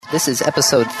This is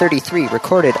episode 33,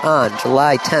 recorded on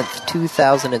July 10th,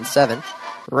 2007.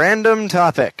 Random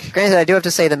topic. Granted, I do have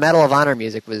to say the Medal of Honor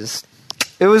music was...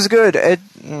 It was good. It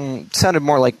sounded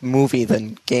more like movie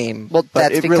than game. Well,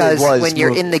 that's it because really was when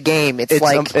you're in the game, it's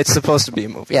like... it's supposed to be a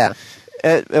movie. Yeah.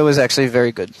 It was actually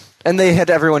very good. And they had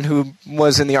everyone who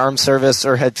was in the armed service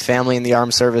or had family in the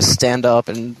armed service stand up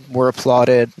and were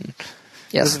applauded.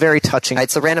 Yes. It was very touching. All right,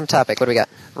 so random topic. What do we got?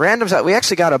 Random topic. We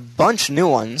actually got a bunch new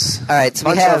ones. All right, so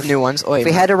bunch we have of new ones. If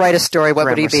we had to write a story, what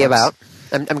would it be sense. about?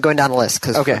 I'm going down the list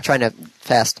because Okay. we're trying to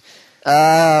fast.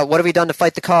 What have we done to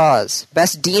fight the cause?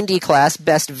 Best D&D class,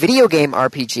 best video game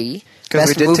RPG. Because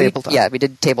we best did movie, tabletop. Yeah, we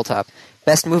did tabletop.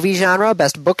 Best movie genre,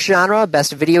 best book genre,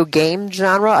 best video game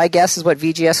genre, I guess is what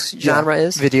VGS genre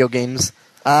is. Video games.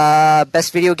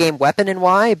 Best video game weapon and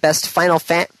why. Best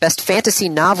fantasy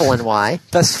novel and why.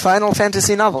 Best Final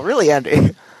Fantasy novel. Really,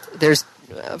 Andy. There's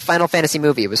Final Fantasy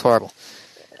movie. It was horrible.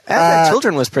 Advent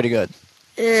Children was pretty good.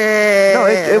 No,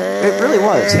 it really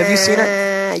was. Have you seen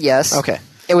it? Yes. Okay.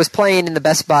 It was playing in the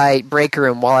Best Buy break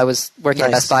room while I was working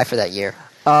at Nice. Best Buy for that year.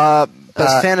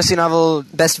 Best fantasy novel.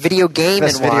 Best video game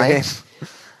Best and video why. game.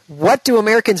 What do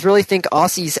Americans really think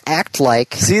Aussies act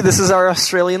like? See, this is our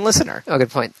Australian listener. Oh, good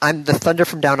point. I'm the Thunder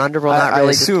from Down Under. Well, not I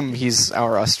really. assume he's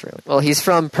our Australian. Well, he's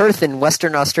from Perth in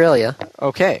Western Australia.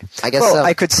 Okay. I guess well, so.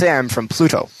 I could say I'm from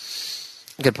Pluto.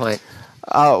 Good point.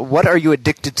 What are you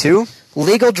addicted to?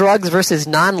 Legal drugs versus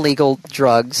non-legal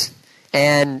drugs,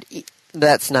 and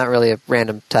that's not really a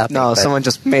random topic. No, but someone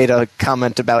just made a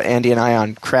comment about Andy and I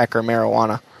on crack or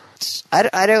marijuana.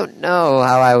 I don't know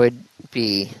how I would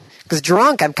be. Because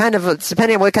drunk, I'm kind of,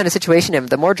 depending on what kind of situation I'm in,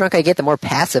 the more drunk I get, the more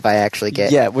passive I actually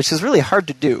get. Yeah, which is really hard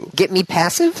to do. Get me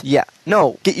passive? Yeah.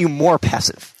 No, get you more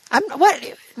passive.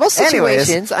 Most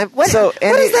situations, Anyways, what so does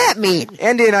Andy- that mean?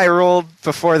 Andy and I rolled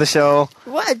before the show,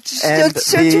 What? and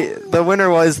the winner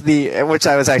was which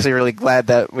I was actually really glad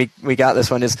that we got this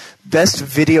one, is Best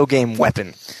Video Game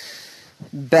Weapon.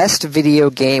 Best video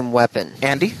game weapon.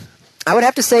 Andy? I would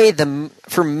have to say,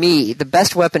 for me, the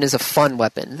best weapon is a fun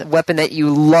weapon. A weapon that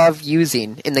you love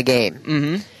using in the game.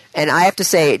 Mm-hmm. And I have to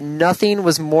say, nothing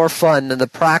was more fun than the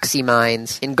proxy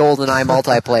mines in GoldenEye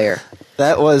multiplayer.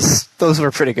 Those were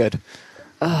pretty good.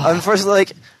 Unfortunately,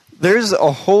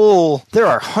 there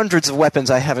are hundreds of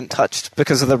weapons I haven't touched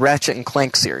because of the Ratchet and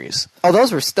Clank series. Oh,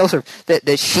 those were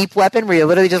the sheep weapon where you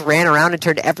literally just ran around and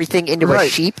turned everything into a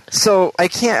sheep. So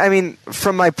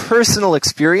from my personal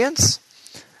experience,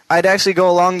 I'd actually go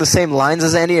along the same lines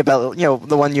as Andy about,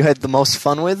 the one you had the most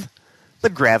fun with, the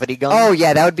gravity gun. Oh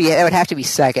yeah, that would have to be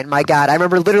second. My God, I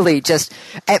remember literally just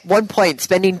at one point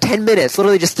spending 10 minutes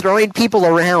literally just throwing people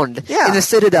around in the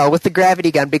Citadel with the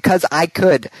gravity gun because I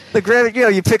could. The gravity,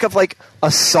 you pick up like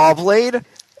a saw blade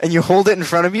and you hold it in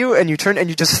front of you and you turn and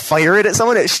you just fire it at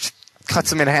someone. It cuts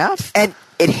them in half. And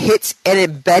it hits and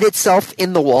embed itself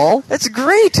in the wall. That's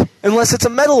great, unless it's a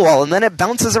metal wall, and then it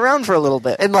bounces around for a little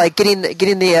bit. And like getting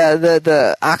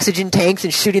the oxygen tanks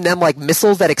and shooting them like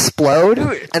missiles that explode,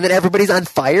 and then everybody's on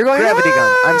fire. Going, Gravity gun.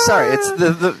 "Ah!" I'm sorry, it's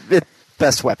the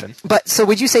best weapon. But so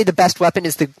would you say the best weapon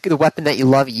is the weapon that you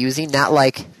love using, not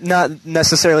like Not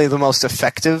necessarily the most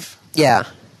effective. yeah.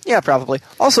 Yeah, probably.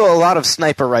 Also, a lot of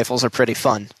sniper rifles are pretty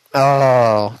fun.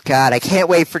 Oh God, I can't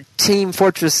wait for Team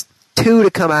Fortress 2 to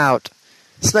come out.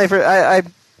 Sniper, I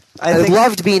think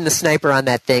loved being the sniper on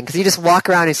that thing because you just walk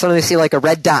around and suddenly see like a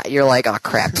red dot. You're like, oh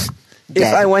crap. if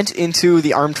Dead. I went into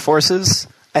the armed forces,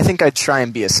 I think I'd try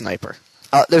and be a sniper.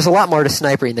 There's a lot more to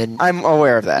sniping than I'm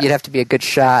aware of that. you'd have to be a good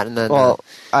shot and then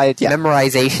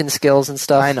memorization skills and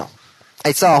stuff. I know.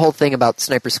 I saw a whole thing about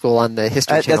sniper school on the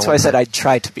History Channel. That's why I said I'd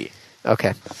try to be.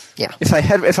 Okay. Yeah.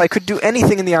 If I could do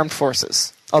anything in the armed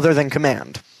forces other than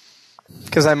command,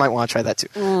 because I might want to try that too.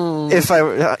 If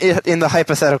I in the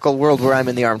hypothetical world where I'm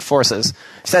in the armed forces,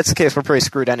 if that's the case, we're pretty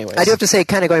screwed anyways. I do have to say,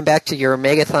 kind of going back to your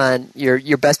Megathon,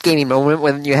 your best gaming moment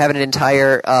when you have an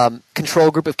entire control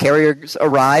group of carriers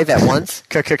arrive at once.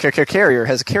 Carrier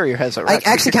has I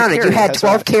actually counted. You had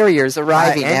 12 carriers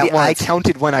arriving Andy, at once. I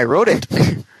counted when I wrote it.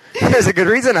 There's a good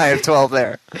reason I have 12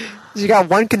 there. You got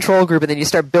one control group, and then you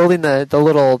start building the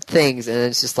little things, and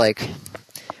it's just like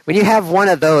when you have one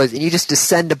of those and you just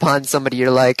descend upon somebody,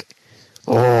 you're like,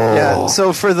 oh. Yeah,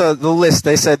 so for the list,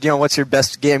 they said, what's your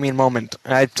best gaming moment?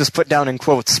 And I just put down in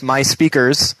quotes, my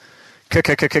speakers,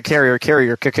 carrier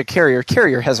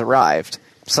has arrived.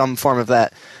 Some form of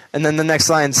that. And then the next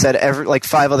line said,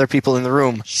 5 other people in the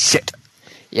room, shit.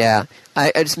 Yeah.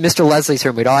 It's Mr. Leslie's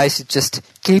room. We'd always just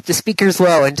keep the speakers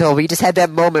low until we just had that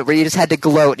moment where you just had to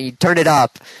gloat and you turn it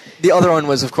up. The other one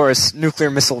was, of course, nuclear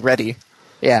missile ready.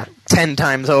 Yeah. 10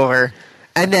 times over.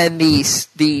 And then the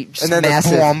and then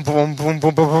massive... boom, boom, boom,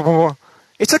 boom, boom, boom, boom.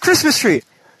 It's a Christmas tree.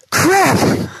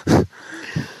 Crap!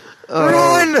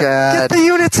 Run! God. Get the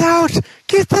units out!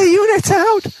 Get the units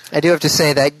out! I do have to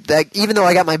say that even though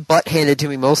I got my butt handed to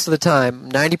me most of the time,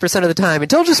 90% of the time,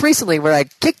 until just recently where I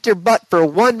kicked your butt for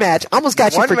one match, almost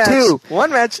got you for 2.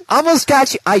 One match. Almost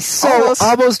got you. I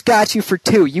almost got you for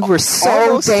 2. You were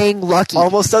so dang lucky.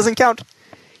 Almost doesn't count.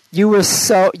 You were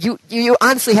so... You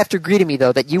honestly have to agree to me,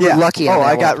 though, that you were lucky on that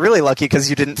I got really lucky because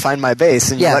you didn't find my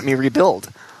base and you let me rebuild.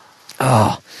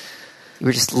 Oh. You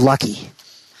were just lucky.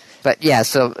 But yeah,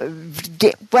 so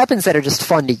weapons that are just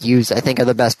fun to use, I think, are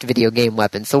the best video game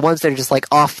weapons. The ones that are just like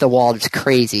off the wall, just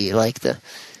crazy, like the...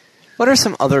 What are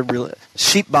some other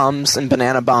sheep bombs and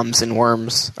banana bombs and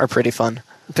worms are pretty fun.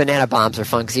 Banana bombs are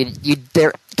fun because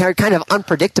they're kind of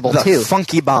unpredictable too. The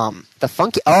funky bomb. The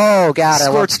funky... Oh god,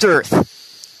 Scorched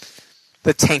Earth.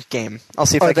 The tank game. I'll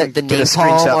see if I can get a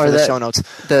screenshot for the show notes.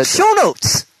 The show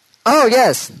notes. Oh,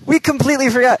 yes. We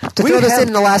completely forgot. To throw this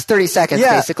in the last 30 seconds,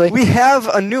 basically. We have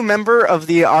a new member of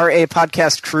the RA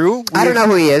podcast crew. I don't know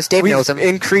who he is. Dave knows him. We've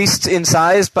increased in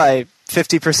size by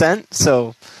 50%,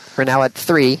 so... We're now at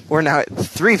 3. We're now at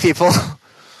 3 people.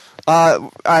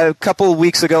 A couple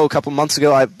months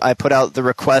ago, I put out the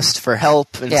request for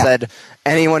help and said,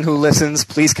 anyone who listens,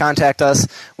 please contact us.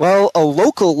 Well, a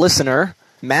local listener,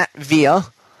 Matt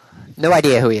Villa... No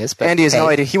idea who he is. But Andy has no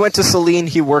idea. He went to Celine.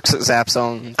 He works at Zap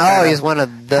Zone. Oh, he's one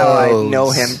of those. How I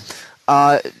know him.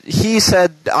 He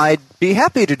said I'd be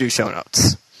happy to do show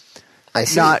notes. I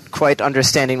see. Not quite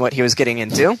understanding what he was getting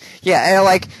into. Yeah,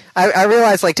 and I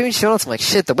realized, doing show notes, I'm like,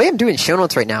 shit, the way I'm doing show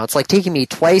notes right now, it's taking me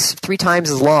 3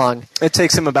 times as long. It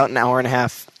takes him about an hour and a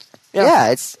half.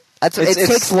 Yeah, it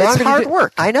takes longer. It's hard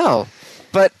work. I know.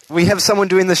 But we have someone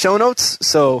doing the show notes,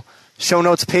 so show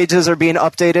notes pages are being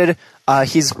updated.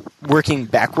 He's working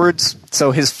backwards,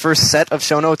 so his first set of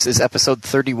show notes is episode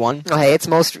 31. Oh, hey, it's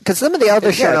because some of the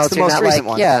other show notes it's the are most not recent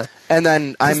one. Yeah. And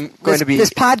then I'm going to be... This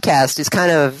podcast is kind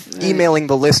of... emailing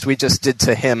the list we just did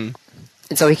to him.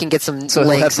 And so he can get some links. So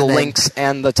he'll have the links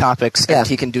and the topics, and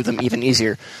he can do them even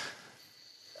easier.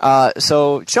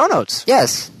 So, show notes.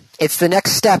 Yes. It's the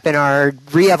next step in our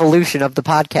re-evolution of the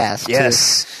podcast.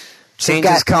 Yes.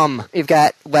 Changes come. We've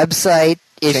got website...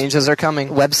 Changes are coming.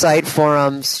 Website,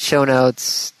 forums, show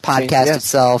notes, podcast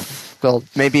itself.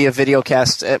 Maybe a video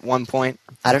cast at one point.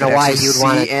 I don't know why you'd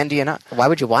want to... Andy and I. Why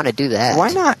would you want to do that?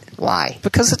 Why not? Why?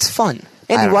 Because it's fun.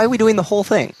 Andy, why are we doing the whole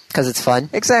thing? Because it's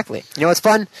fun? Exactly. You know what's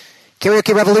fun?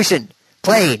 Karaoke Revolution.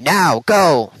 Play, now,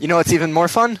 go. You know what's even more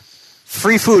fun?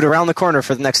 Free food around the corner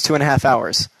for the next 2.5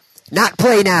 hours. Not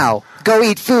play now. Go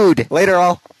eat food. Later,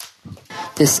 all.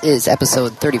 This is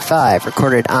episode 35,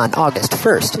 recorded on August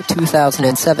 1st,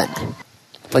 2007.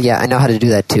 Well, yeah, I know how to do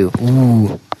that, too.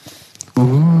 Ooh. But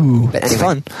anyway. It's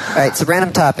fun. All right, so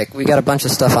random topic. We got a bunch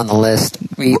of stuff on the list.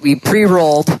 We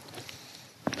pre-rolled.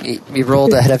 We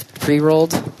rolled ahead of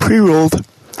pre-rolled. Pre-rolled.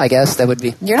 I guess that would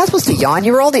be... You're not supposed to yawn.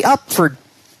 You were only up for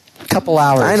a couple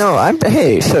hours. I know.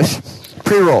 Hey, shush.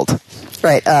 Pre-rolled.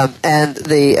 Right, and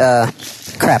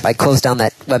the... crap, I closed down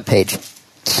that webpage.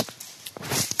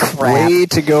 Crap. Way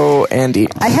to go, Andy.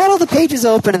 I had all the pages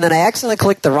open, and then I accidentally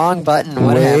clicked the wrong button.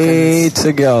 What happens? Way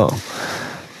to go.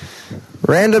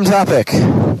 Random topic.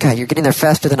 God, you're getting there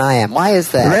faster than I am. Why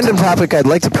is that? The random topic I'd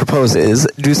like to propose is,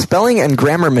 do spelling and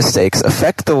grammar mistakes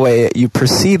affect the way you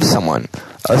perceive someone,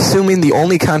 assuming the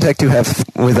only contact you have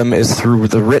with them is through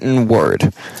the written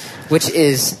word? Which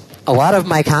is a lot of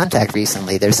my contact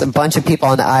recently. There's a bunch of people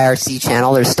on the IRC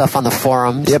channel. There's stuff on the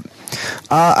forums. Yep.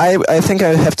 I think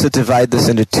I have to divide this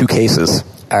into 2 cases.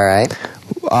 All right.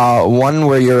 One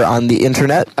where you're on the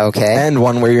internet. Okay. And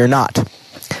one where you're not.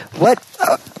 What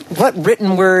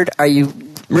written word are you...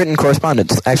 Written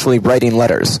correspondence. Actually writing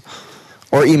letters.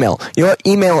 Or email. You know what?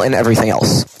 Email and everything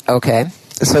else. Okay.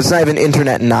 So it's not even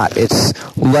internet and not. It's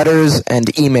letters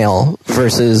and email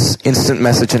versus instant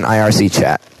message and IRC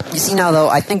chat. You see now, though,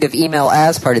 I think of email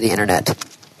as part of the internet.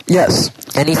 Yes.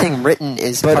 Anything written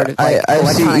is but part of...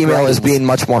 I see email as being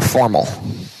much more formal.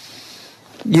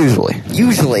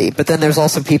 Usually. But then there's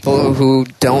also people who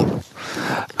don't...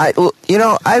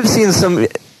 I've seen some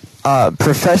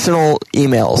professional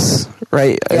emails,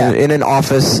 right? Yeah. In an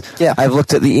office. Yeah. I've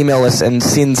looked at the email list and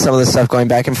seen some of the stuff going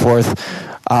back and forth.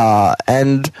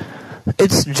 And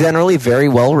it's generally very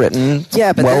well written,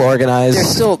 well organized. There's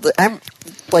still...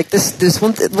 this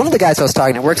one of the guys I was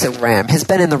talking to works at RAM, has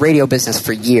been in the radio business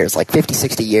for years, 50,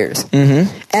 60 years.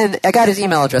 Mm-hmm. And I got his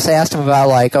email address. I asked him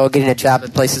about, getting a job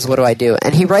in places, what do I do?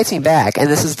 And he writes me back, and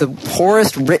this is the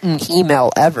poorest written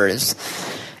email ever. It's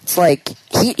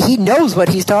he knows what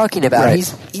he's talking about. Right.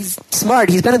 He's smart.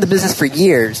 He's been in the business for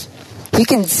years. He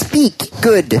can speak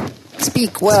good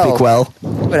speak well. Speak well.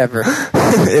 Whatever.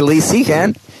 At least he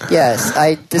can. Yes,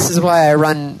 this is why I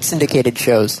run syndicated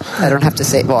shows. I don't have to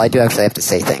say... Well, I do actually have to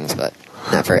say things, but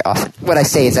not very often. What I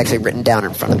say is actually written down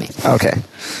in front of me. Okay.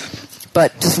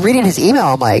 But just reading his email,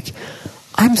 I'm like,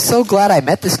 I'm so glad I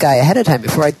met this guy ahead of time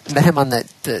before I met him on the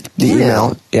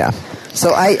email. Yeah.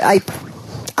 So I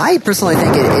personally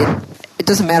think it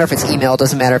doesn't matter if it's email, it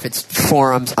doesn't matter if it's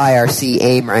forums, IRC,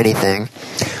 AIM, or anything.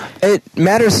 It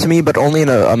matters to me, but only in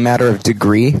a matter of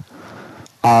degree.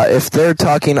 If they're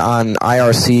talking on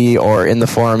IRC or in the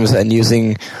forums and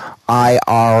using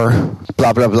IR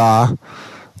blah blah blah,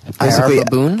 IR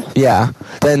baboon? Yeah,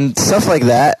 then stuff like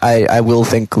that, I will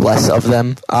think less of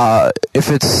them. If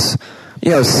it's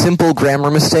simple grammar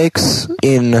mistakes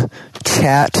in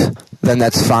chat, then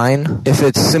that's fine. If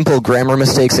it's simple grammar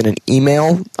mistakes in an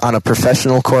email on a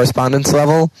professional correspondence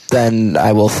level, then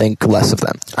I will think less of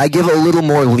them. I give a little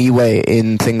more leeway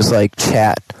in things like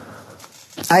chat.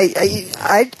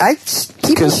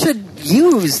 People should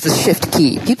use the shift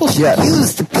key. People should Yes.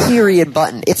 use the period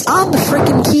button. It's on the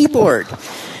frickin' keyboard.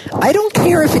 I don't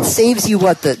care if it saves you,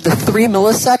 the 3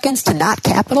 milliseconds to not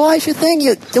capitalize your thing.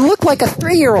 You look like a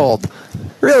 3-year-old.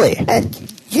 Really?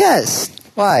 Yes.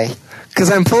 Why?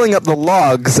 Because I'm pulling up the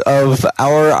logs of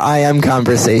our IM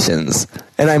conversations,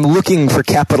 and I'm looking for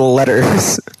capital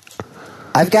letters.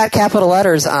 I've got capital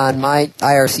letters on my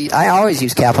IRC. I always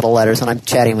use capital letters when I'm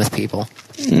chatting with people.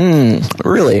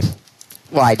 Really?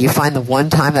 Why? Do you find the one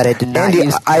time that I did not Andy,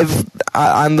 use... I've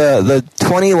on the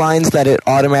 20 lines that it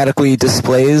automatically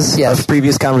displays Yes. of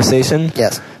previous conversation,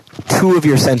 Yes. 2 of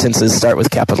your sentences start with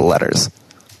capital letters.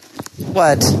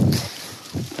 What?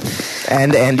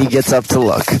 And Andy gets up to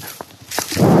look.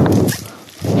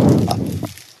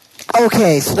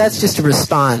 Okay, so that's just a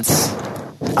response.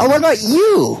 Oh, what about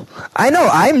you? I know,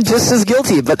 I'm just as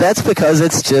guilty, but that's because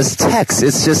it's just text.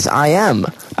 It's just IM.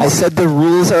 I said the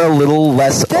rules are a little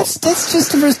less... That's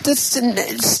just that's a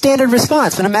standard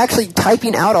response when I'm actually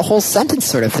typing out a whole sentence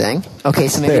sort of thing. Okay,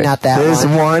 so maybe not that There's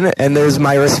one. and there's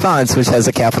my response, which has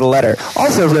a capital letter.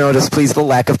 Also notice, please, the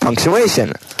lack of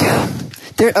punctuation.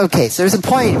 Okay, so there's a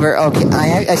point where,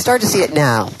 I start to see it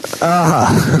now.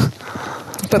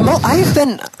 But I've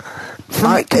been...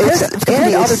 compared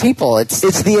to other people, it's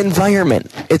the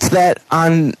environment. It's that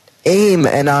on AIM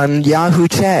and on Yahoo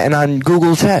Chat and on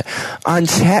Google Chat. On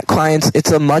chat clients,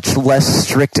 it's a much less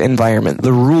strict environment.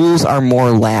 The rules are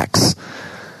more lax.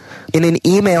 In an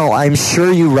email, I'm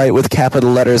sure you write with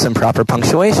capital letters and proper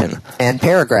punctuation. and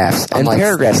paragraphs. And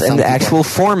paragraphs and the actual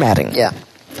formatting. Yeah.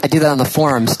 I do that on the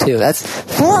forums, too.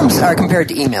 Forums are compared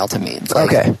to email to me. It's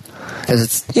like, Okay. Because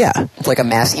it's like a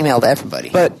mass email to everybody.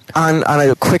 But on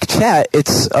a quick chat,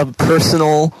 it's a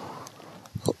personal,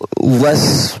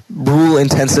 less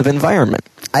rule-intensive environment.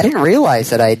 I didn't realize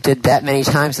that I did that many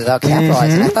times without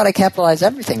capitalizing. I thought I capitalized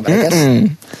everything, but I guess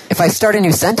if I start a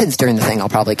new sentence during the thing, I'll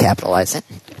probably capitalize it.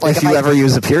 Like if you ever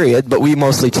use a period, but we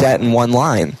mostly chat in one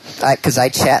line. Because I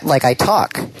chat like I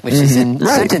talk, which is in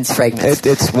sentence fragments.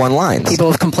 It's one line. People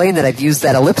have complained that I've used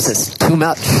that ellipsis too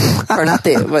much. Or not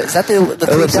is that the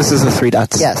three ellipsis dots? is the 3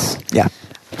 dots. Yes. Yeah.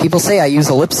 People say I use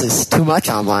ellipsis too much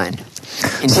online.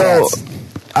 In So, chats.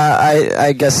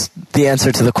 I guess the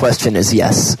answer to the question is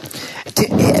yes.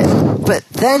 But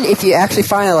then if you actually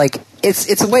find it,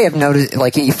 it's a way of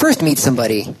noticing, you first meet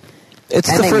somebody. It's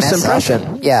and the they first mess impression.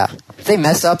 up. Yeah. If they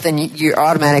mess up, then you're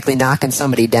automatically knocking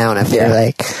somebody down if they're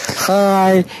like,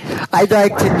 hi, I'd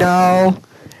like to know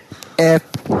if...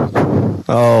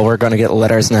 Oh, we're going to get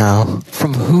letters now.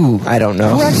 From who? I don't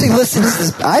know. Who actually listens to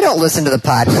this? I don't listen to the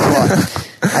podcast.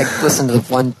 I listened to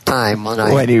the one time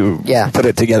when you put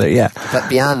it together, yeah. But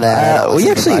beyond that, I don't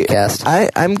listen to the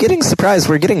podcast. I'm getting surprised.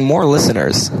 We're getting more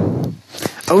listeners.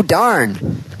 Oh,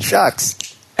 darn.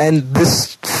 Shucks. And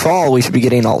this fall, we should be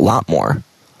getting a lot more.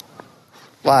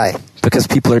 Why? Because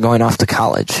people are going off to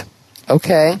college.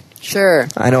 Okay, sure.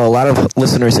 I know a lot of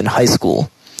listeners in high school.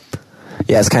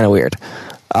 Yeah, it's kind of weird.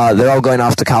 They're all going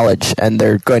off to college, and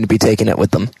they're going to be taking it with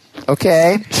them.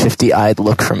 Okay. Shifty-eyed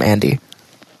look from Andy.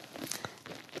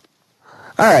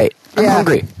 All right, I'm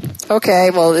hungry.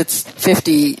 Okay, well, it's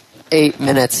 58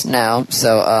 minutes now,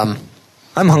 so,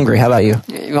 I'm hungry. How about you?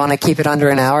 You want to keep it under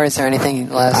an hour? Is there anything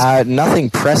less?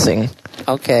 Nothing pressing.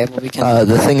 Okay, well, we can...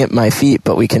 the thing at my feet,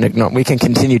 but we can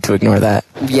continue to ignore that.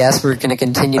 Yes, we're going to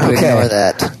continue to ignore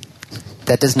that.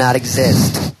 That does not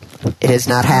exist. It has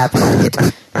not happened.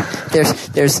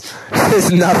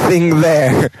 There's nothing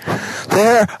there.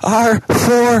 There are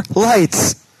 4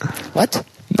 lights. What?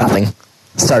 Nothing.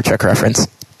 Star Trek reference.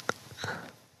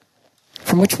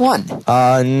 From which one?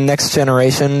 Next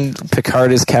Generation,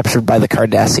 Picard is captured by the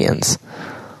Cardassians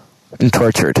and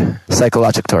tortured.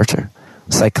 Psychological torture.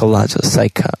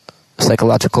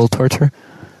 psychological torture.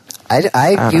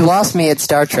 You lost me at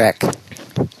Star Trek.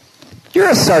 You're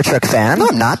a Star Trek fan. No,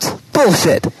 I'm not.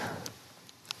 Bullshit.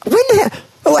 You're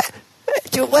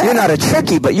not a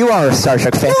Trekkie, but you are a Star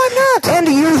Trek fan. No, I'm not. And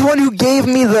you're the one who gave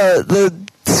me the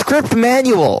script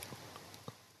manual.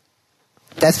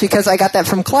 That's because I got that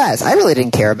from class. I really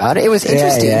didn't care about it. It was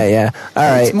interesting. Yeah. All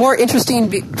right. It's more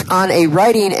interesting on a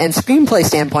writing and screenplay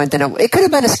standpoint than it could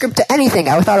have been a script to anything.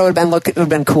 I thought it would have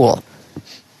been cool.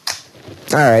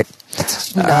 All right.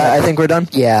 I think we're done?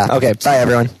 Yeah. Okay, bye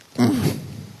everyone.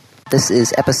 This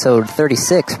is episode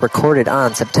 36, recorded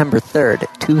on September 3rd,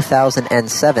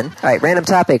 2007. All right, random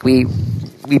topic. We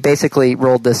basically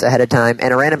rolled this ahead of time,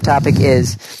 and a random topic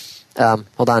is...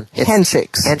 hold on. It's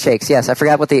handshakes. Handshakes, yes. I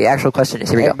forgot what the actual question is.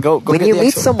 Here we go. When you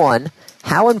meet someone,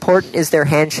 how important is their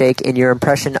handshake in your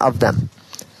impression of them?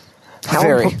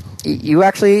 Very. You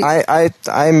actually... I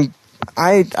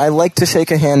like to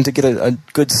shake a hand to get a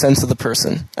good sense of the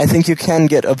person. I think you can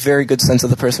get a very good sense of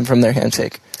the person from their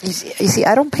handshake. You see,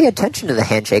 I don't pay attention to the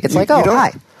handshake. It's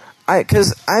hi.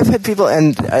 Because I've had people,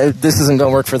 and this isn't going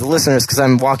to work for the listeners because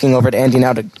I'm walking over to Andy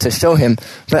now to show him,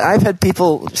 but I've had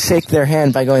people shake their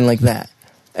hand by going like that.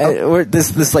 Or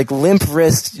this like limp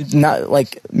wrist, not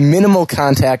like minimal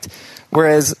contact,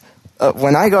 whereas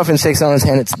when I go up and shake someone's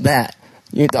hand, it's that.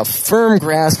 A firm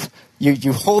grasp.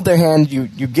 You hold their hand,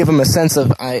 you give them a sense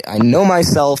of, I know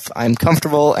myself, I'm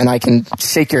comfortable, and I can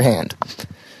shake your hand.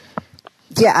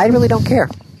 Yeah, I really don't care.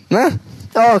 Huh?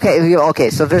 Oh, okay.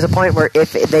 So there's a point where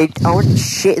if they don't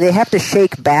they have to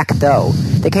shake back, though.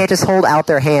 They can't just hold out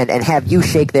their hand and have you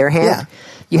shake their hand. Yeah.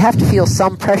 You have to feel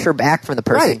some pressure back from the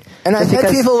person. Right. And I've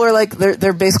had people where, like,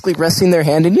 they're basically resting their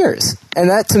hand in yours. And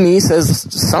that, to me, says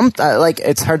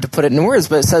it's hard to put it in words,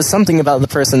 but it says something about the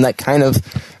person that kind of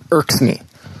irks me.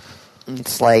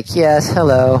 It's like, yes,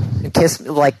 hello, kiss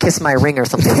my ring or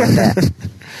something like that.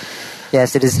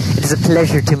 Yes, it is a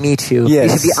pleasure to meet you.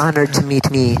 Yes. You should be honored to meet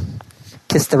me.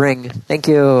 Kiss the ring. Thank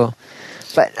you.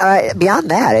 But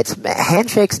beyond that,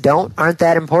 handshakes aren't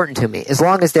that important to me, as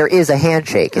long as there is a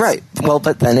handshake. Right. Well,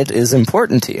 but then it is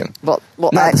important to you. Well,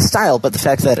 not the style, but the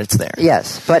fact that it's there.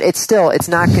 Yes, but it's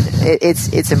not.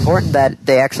 It's important that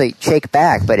they actually shake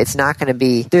back, but it's not going to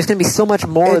be. There's going to be so much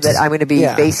more that I'm going to be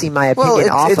basing my opinion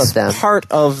off of them. It's part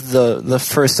of the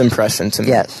first impression to me.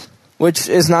 Yes. Which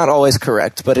is not always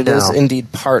correct, but it is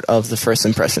indeed part of the first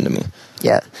impression to me.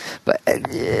 Yeah, but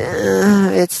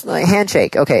it's like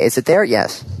handshake. Okay, is it there?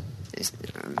 Yes.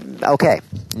 Okay,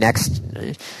 next.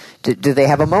 Do they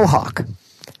have a mohawk?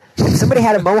 If somebody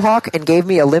had a mohawk and gave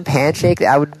me a limp handshake,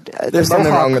 I would... There's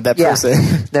something wrong with that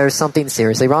person. There's something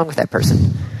seriously wrong with that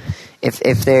person. If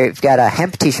they've got a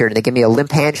hemp t-shirt and they give me a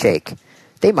limp handshake,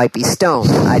 they might be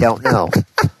stoned. I don't know.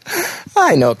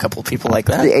 I know a couple people like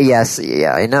that. Yes,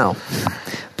 yeah, I know.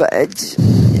 But it's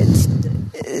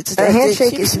the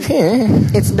handshake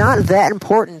it's not that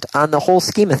important on the whole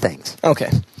scheme of things. Okay.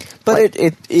 But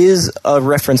it is a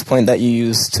reference point that you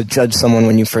use to judge someone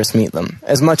when you first meet them,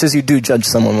 as much as you do judge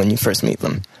someone when you first meet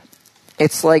them.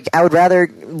 It's like I would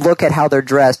rather look at how they're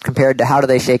dressed compared to how do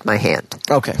they shake my hand.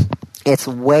 Okay. It's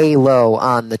way low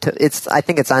on the... I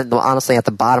think it's honestly at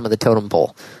the bottom of the totem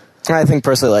pole. I think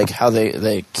personally, like, how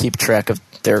they keep track of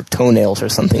their toenails or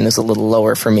something is a little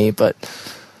lower for me, but...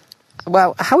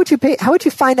 Well, how would you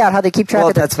find out how they keep track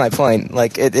of that's my point.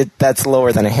 Like, that's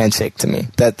lower than a handshake to me.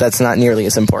 That's not nearly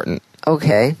as important.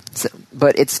 Okay.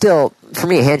 But it's still... For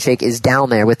me, a handshake is down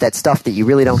there with that stuff that you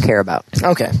really don't care about.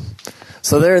 Okay.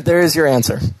 So there is your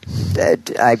answer.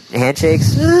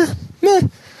 Handshakes? Meh.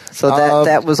 So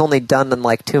that was only done in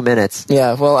like 2 minutes.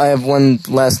 Yeah, well, I have one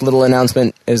last little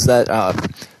announcement, is that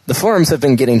the forums have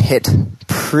been getting hit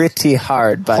pretty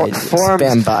hard by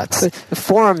spam bots.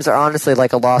 Forums are honestly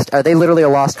like are they literally a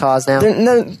lost cause now?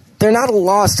 They're not a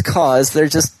lost cause, they're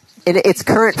just... In its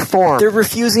current form. They're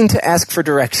refusing to ask for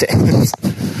directions.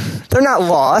 They're not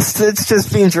lost, it's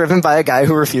just being driven by a guy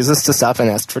who refuses to stop and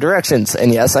ask for directions.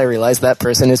 And yes, I realize that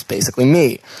person is basically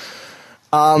me.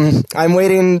 I'm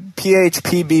waiting.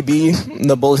 PHPBB,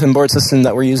 the bulletin board system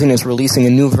that we're using, is releasing a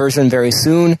new version very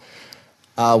soon.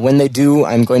 When they do,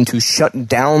 I'm going to shut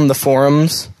down the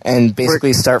forums and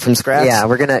basically start from scratch. Yeah,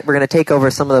 we're gonna take over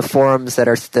some of the forums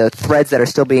the threads that are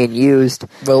still being used.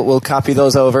 We'll copy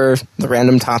those over. The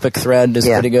random topic thread is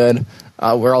pretty good.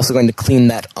 We're also going to clean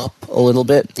that up a little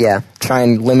bit. Yeah. Try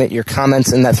and limit your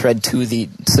comments in that thread to the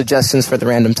suggestions for the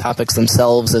random topics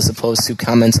themselves as opposed to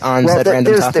comments on said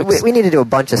random topics. We need to do a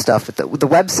bunch of stuff. The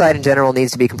website in general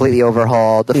needs to be completely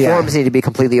overhauled. The forums need to be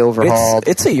completely overhauled.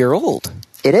 It's a year old.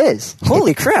 It is.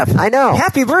 Holy crap. I know.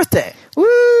 Happy birthday.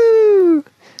 Woo!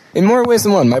 In more ways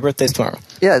than one. My birthday's tomorrow.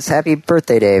 Yes, happy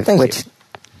birthday, Dave. Thank you.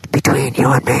 between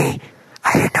you and me.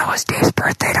 I didn't know it was Dave's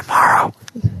birthday tomorrow.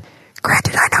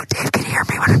 Granted, I know Dave can hear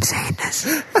me when I'm saying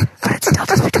this, but it's still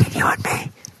just between you and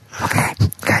me. Okay,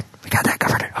 good. We got that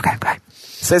covered. Okay, good.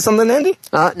 Say something, Andy?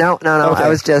 No. Okay. I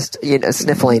was just,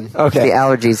 sniffling the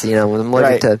allergies, when I'm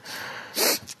allergic to...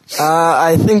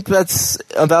 I think that's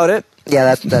about it. Yeah,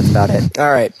 that's about it.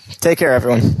 All right. Take care,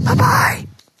 everyone. Bye-bye.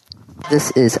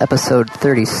 This is episode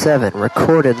 37,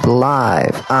 recorded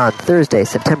live on Thursday,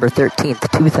 September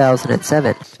 13th,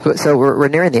 2007. So we're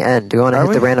nearing the end. Do you want to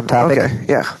hit the random topic? Okay,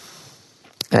 yeah.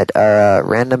 At our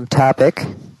random topic.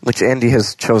 Which Andy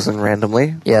has chosen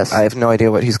randomly. Yes. I have no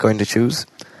idea what he's going to choose.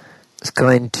 He's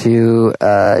going to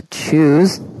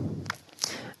choose...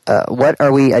 what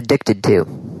are we addicted to?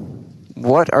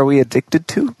 What are we addicted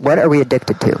to? What are we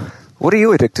addicted to? What are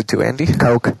you addicted to, Andy?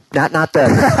 Coke. Not the...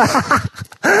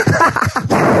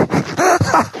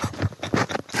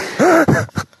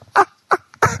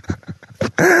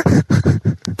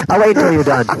 I'll wait until you're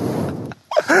done.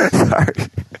 Sorry.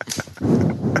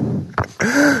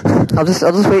 I'll just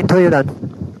wait until you're done.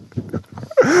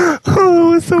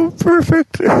 Oh, it's so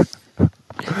perfect. What are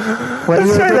Let's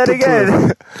you try that addicted again.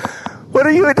 to? What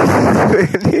are you addicted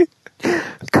to, Andy?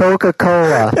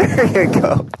 Coca-Cola. There you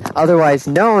go. Otherwise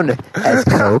known as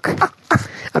Coke.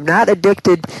 I'm not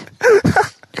addicted...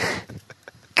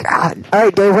 God. All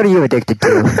right, Dave, what are you addicted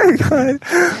to?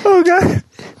 Oh, God.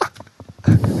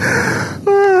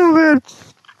 Oh, man.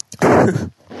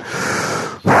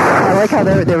 I like how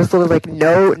there was sort of like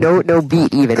no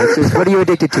beat even. It's just, what are you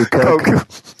addicted to, Coke?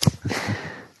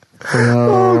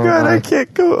 Oh, God, I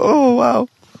can't go. Oh, wow.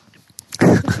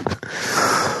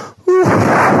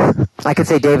 I could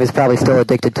say Dave is probably still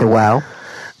addicted to WoW.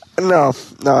 No,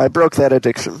 I broke that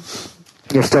addiction.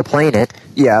 You're still playing it.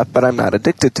 Yeah, but I'm not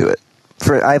addicted to it.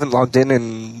 I haven't logged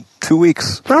in 2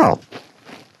 weeks. Oh.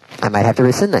 I might have to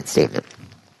rescind that statement.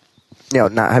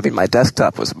 Not having my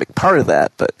desktop was a big part of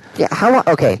that, but... Yeah,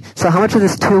 okay, so how much of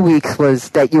this 2 weeks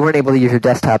was that you weren't able to use your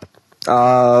desktop?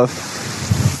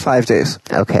 5 days.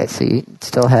 Okay, so you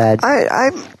still had...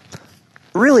 I'm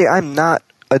not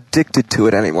addicted to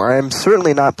it anymore. I'm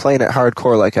certainly not playing it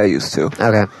hardcore like I used to.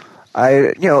 Okay.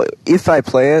 If I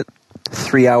play it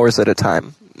 3 hours at a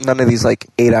time, none of these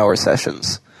 8-hour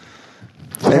sessions.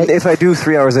 And if I do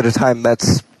 3 hours at a time,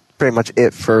 that's pretty much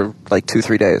it for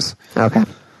 2-3 days. Okay.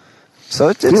 So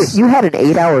it's you had an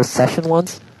 8-hour session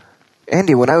once?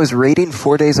 Andy, when I was raiding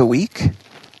 4 days a week?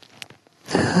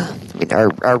 I mean,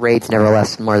 our raids never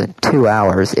lasted more than 2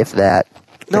 hours, if that.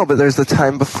 No, but there's the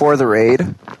time before the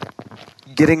raid,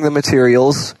 getting the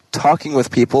materials, talking with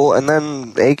people, and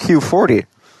then AQ 40.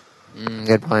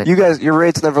 Good point. You guys, your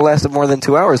raids never lasted more than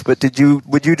 2 hours, but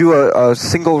would you do a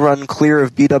single run clear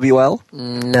of BWL?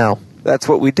 No. That's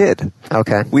what we did.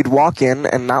 Okay. We'd walk in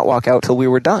and not walk out till we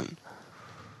were done.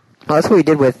 Well, that's what we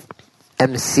did with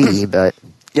MC, but...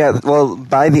 Yeah, well,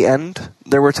 by the end,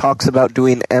 there were talks about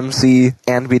doing MC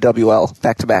and BWL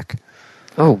back to back.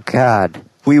 Oh, God.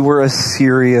 We were a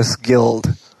serious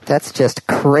guild. That's just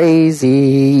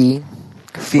crazy.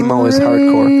 FEMO is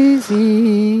hardcore.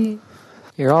 Crazy.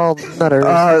 You're all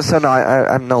nutters. So no,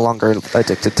 I'm no longer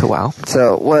addicted to WoW.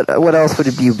 So what else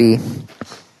would you be?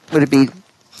 Would it be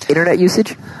internet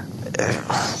usage?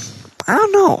 I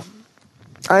don't know.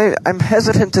 I'm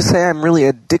hesitant to say I'm really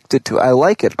addicted to it. I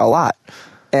like it a lot,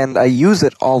 and I use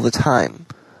it all the time,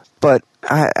 but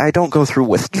I don't go through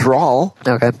withdrawal.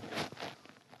 Okay.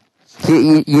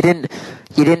 You didn't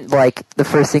the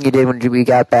first thing you did when we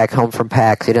got back home from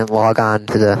PAX, you didn't log on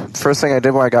to the... First thing I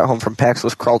did when I got home from PAX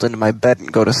was crawled into my bed and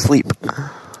go to sleep.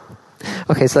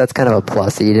 Okay, so that's kind of a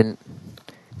plus. You didn't...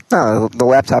 No, the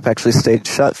laptop actually stayed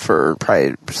shut for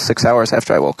probably 6 hours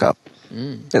after I woke up.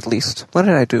 At least. What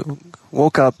did I do?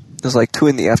 Woke up, it was 2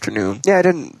 in the afternoon. Yeah, I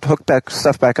didn't hook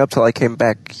stuff back up till I came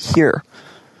back here.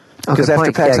 Because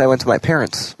after PAX I went to my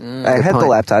parents. I had the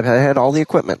laptop, I had all the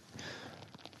equipment.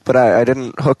 But I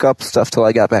didn't hook up stuff till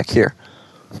I got back here.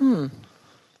 So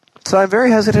I'm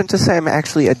very hesitant to say I'm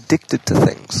actually addicted to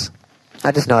things.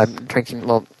 I just know I'm drinking,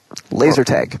 Laser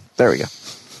tag. There we go.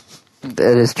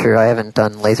 That is true. I haven't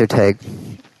done laser tag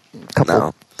a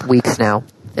couple weeks now.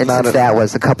 And since that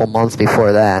was a couple months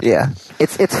before that. Yeah.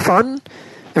 It's fun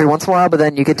every once in a while, but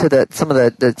then you get to some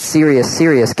of the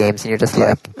serious games and you're just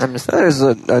There's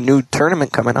a new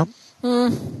tournament coming up.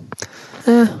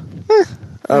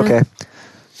 Okay.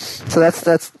 So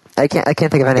that's I can't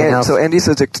think of anything else. So Andy's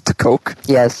addicted to Coke.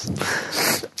 Yes.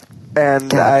 And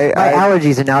God, my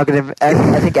allergies are now going to...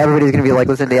 I think everybody's going to be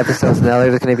listening to the episodes, and now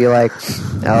they're just going to be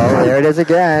oh, there it is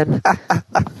again.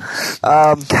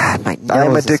 God, my nose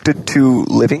I'm addicted to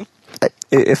living.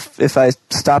 If I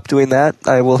stop doing that,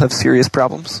 I will have serious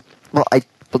problems. Well,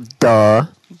 Well, duh.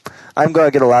 I'm going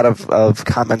to get a lot of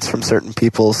comments from certain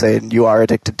people saying you are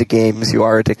addicted to games, you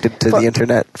are addicted to the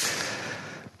internet.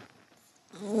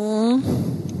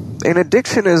 An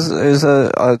addiction is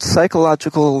a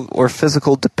psychological or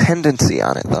physical dependency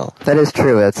on it, though. That is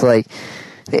true. It's like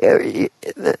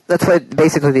that's why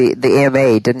basically the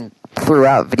AMA didn't throw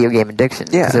out video game addiction.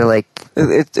 Yeah, 'Cause they're like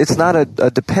it's not a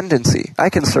dependency. I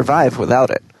can survive without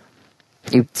it.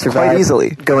 you survive quite easily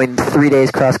going 3 days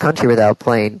cross country without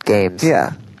playing games.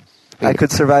 Yeah, I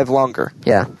could survive longer.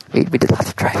 Yeah, we did lots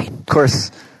of driving. Of course,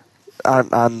 on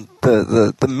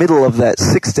the middle of that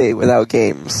 6 day without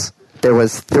games, there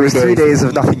was 3 days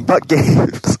of nothing but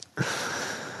games.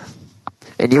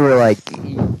 And you were like,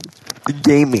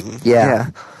 gaming. Yeah.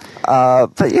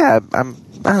 But yeah, I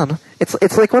don't know.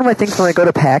 It's like one of my things when I go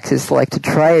to PAX is like to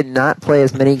try and not play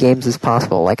as many games as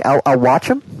possible. Like I'll watch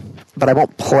them, but I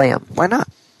won't play them. Why not?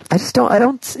 I just don't. I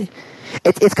don't see.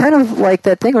 It's kind of like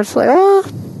that thing where it's like, oh,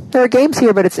 there are games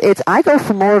here, but it's. I go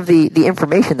for more of the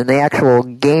information than the actual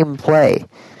game play.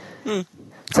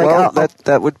 It's like, Well,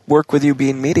 that would work with you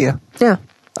being media. yeah,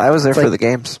 I was there for like- the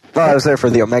games. Well, I was there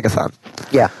for the Omegathon.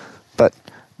 yeah. But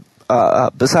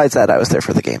besides that, I was there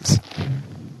for the games.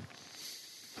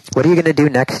 What are you going to do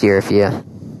next year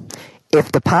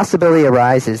if the possibility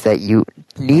arises that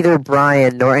neither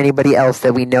Brian nor anybody else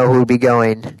that we know who would be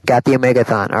going got the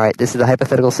Omegathon? All right, this is a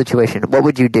hypothetical situation. What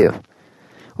would you do?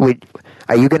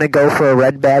 Are you going to go for a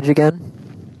red badge again?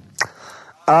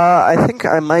 I think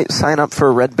I might sign up for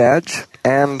a red badge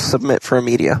and submit for a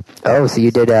media. Oh, so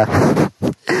you did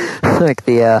like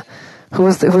the who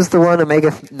was the one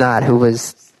who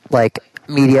was like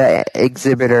media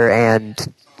exhibitor and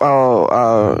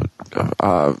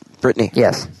Brittany.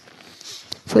 yes.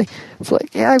 It's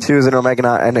like yeah, She was an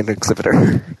Omegonaut and an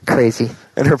exhibitor. crazy.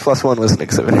 And her +1 was an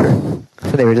exhibitor. So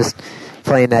they were just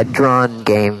playing that drawn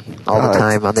game all the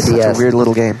time on the Such DS. a weird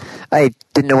little game. I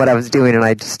didn't know what I was doing, and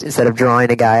I just, instead of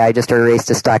drawing a guy, I just erased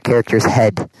a stock character's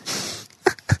head.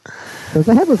 So it's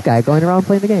a headless guy going around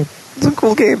playing the game. It's a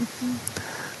cool game.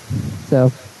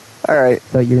 So Alright.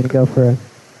 you're going to go for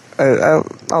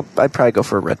I'd probably go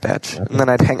for a red badge. Okay. And then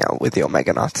I'd hang out with the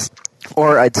Omegonauts.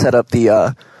 Or I'd set up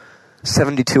the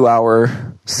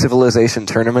 72-hour Civilization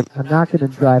tournament. I'm not going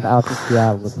to drive out to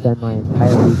Seattle and spend my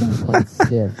entire weekend playing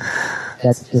Civ.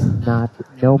 That's just not,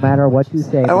 no matter what you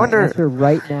say. I wonder,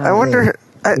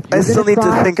 I still need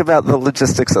to think about the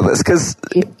logistics of this, because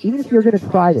even if you're going to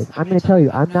try this, I'm going to tell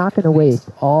you, I'm not going to waste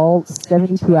all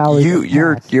 72 hours.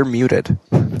 You're muted.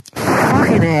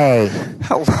 Fucking A.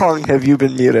 How long have you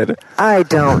been muted? I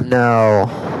don't know.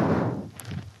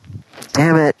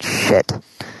 Damn it. Shit.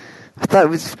 I thought it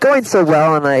was going so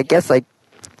well, and I guess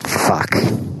fuck.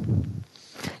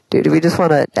 Dude, do we just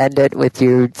want to end it with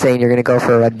you saying you're going to go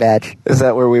for a red badge? Is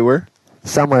that where we were?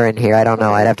 Somewhere in here. I don't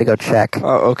know. I'd have to go check.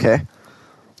 Oh, okay.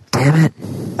 Damn it.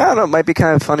 I don't know. It might be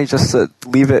kind of funny just to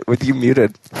leave it with you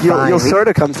muted. You'll sort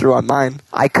of come through on mine.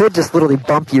 I could just literally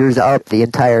bump yours up the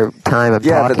entire time I'm talking.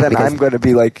 Yeah, but then I'm going to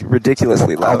be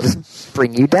ridiculously loud. I'll just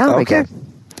bring you down again.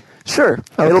 Sure.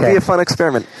 Okay. It'll be a fun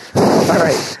experiment. All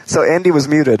right. So Andy was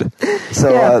muted.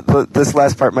 So Yeah. This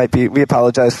last part might be, we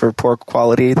apologize for poor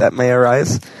quality that may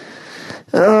arise.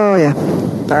 Oh, yeah.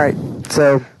 All right.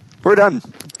 So, We're done.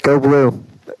 go blue.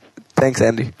 Thanks,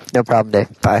 Andy. No problem,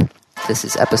 Dave. Bye. This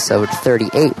is episode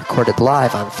 38, recorded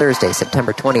live on Thursday,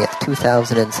 September 20th,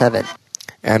 2007.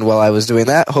 And while I was doing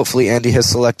that, hopefully Andy has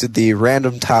selected the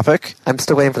random topic. I'm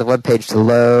still waiting for the webpage to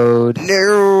load.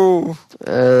 No!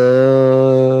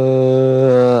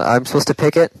 I'm supposed to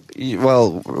pick it?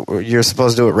 Well, you're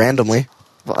supposed to do it randomly.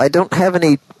 Well, I don't have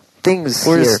any things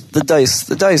Where's here. the dice?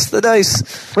 The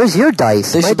dice. Where's your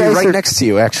dice? They My should be dice right are- next to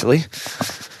you, actually.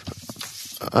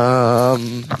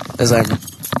 As I'm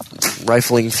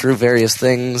rifling through various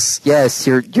things. Yes,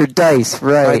 your dice,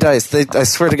 right. My dice. I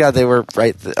swear to God, they were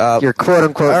right. Your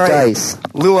quote-unquote all right. dice.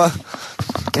 Lua,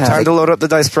 God, time to load up the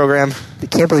dice program. I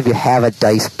can't believe you have a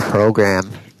dice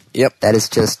program. Yep. That is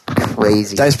just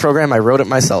crazy. Dice program, I wrote it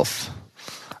myself.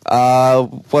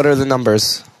 What are the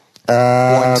numbers?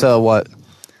 1 to what?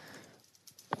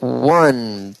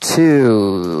 1,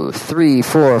 2, 3,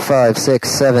 4, 5, 6,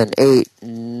 7, 8,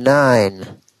 9,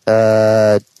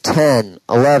 10,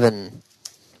 11,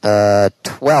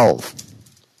 12.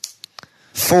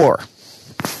 4.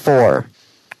 4.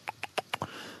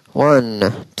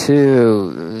 1,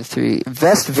 2, 3.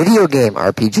 Best video game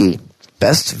RPG.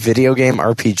 Best video game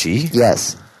RPG?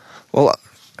 Yes. Well,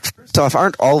 first off,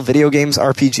 aren't all video games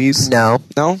RPGs? No.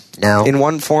 No? No. In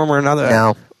one form or another?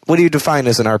 No. What do you define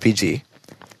as an RPG?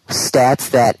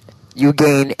 Stats that you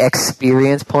gain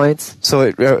experience points.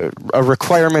 So a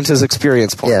requirement is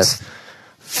experience points. Yes.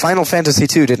 Final Fantasy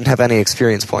II didn't have any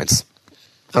experience points.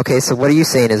 Okay, so what are you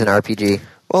saying is an RPG?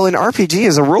 Well, an RPG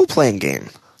is a role-playing game.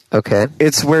 Okay.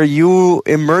 It's where you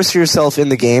immerse yourself in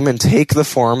the game and take the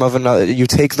form of another. You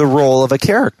take the role of a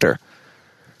character.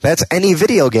 That's any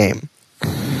video game.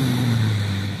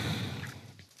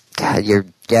 God, you're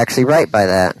actually right by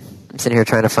that. I'm sitting here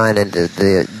trying to find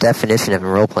the definition of a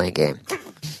role-playing game.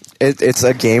 It's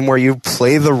a game where you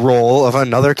play the role of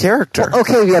another character. Well,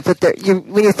 okay, yeah, but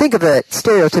when you think of a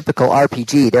stereotypical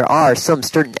RPG, there are some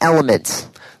certain elements.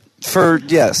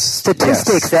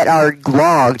 Statistics that are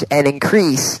logged and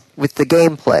increase with the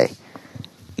gameplay.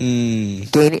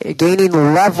 Gaining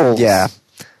levels. Yeah.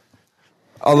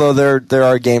 Although there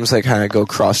are games that kind of go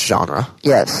cross-genre.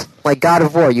 Yes. Like God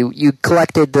of War, you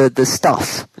collected the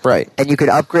stuff. Right. And you could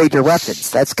upgrade your weapons.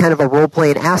 That's kind of a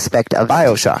role-playing aspect of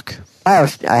BioShock. I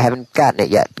haven't gotten it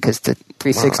yet, because the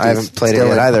 360 I haven't played it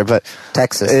yet either, but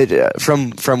Texas.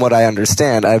 From what I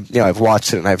understand, I've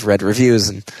watched it and I've read reviews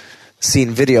and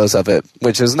seen videos of it,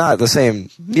 which is not the same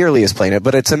nearly as playing it,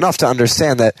 but it's enough to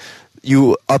understand that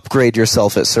you upgrade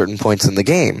yourself at certain points in the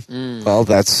game. Well,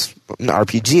 that's an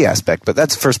RPG aspect, but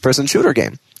that's a first-person shooter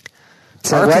game.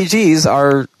 So RPGs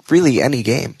are really any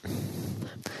game.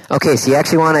 Okay, so you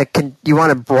actually want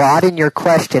to broaden your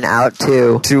question out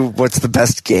to what's the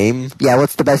best game? Yeah,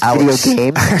 what's the best video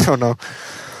game? I don't know.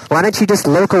 Why don't you just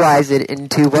localize it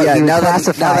into what you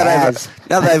classify as?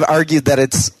 Now that I've argued that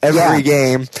it's every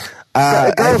game,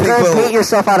 go paint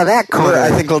yourself out of that corner.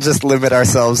 I think we'll just limit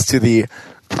ourselves to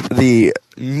the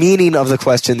meaning of the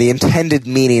question, the intended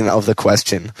meaning of the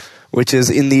question, which is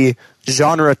in the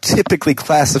genre typically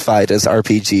classified as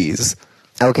RPGs.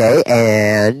 Okay,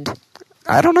 and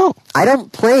I don't know. I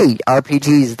don't play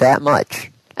RPGs that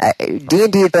much.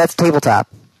 D&D, that's tabletop.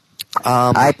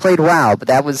 I played WoW, but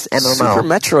that was MMO. Super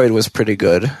Metroid was pretty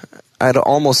good. I'd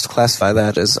almost classify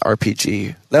that as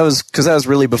RPG. That was because that was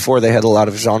really before they had a lot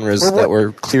of genres that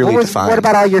were clearly defined. What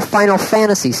about all your Final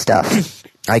Fantasy stuff?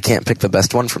 I can't pick the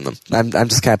best one from them. I'm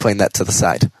just kind of putting that to the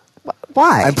side.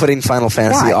 Why? I'm putting Final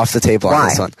Fantasy off the table on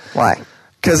this one. Why?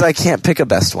 Because I can't pick a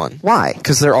best one. Why?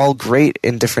 Because they're all great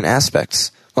in different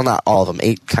aspects. Well, not all of them.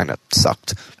 8 kind of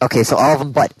sucked. Okay, so all of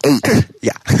them but 8.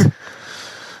 Yeah.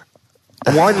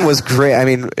 1 was great. I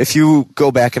mean, if you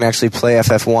go back and actually play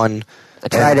FF1... I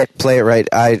tried it. Play it right.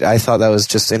 I thought that was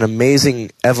just an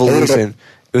amazing evolution.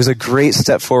 It was a great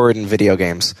step forward in video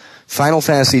games. Final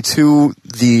Fantasy II,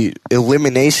 the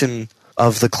elimination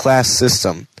of the class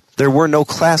system. There were no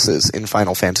classes in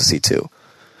Final Fantasy II.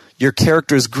 Your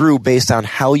characters grew based on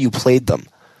how you played them.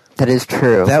 That is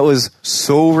true. That was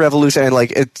so revolutionary.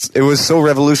 Like it was so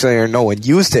revolutionary. No one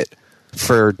used it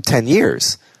for 10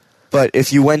 years. But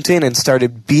if you went in and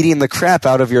started beating the crap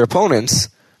out of your opponents,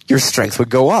 your strength would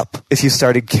go up. If you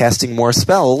started casting more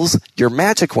spells, your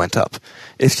magic went up.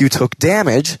 If you took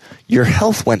damage, your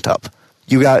health went up.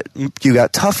 You got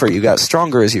tougher, you got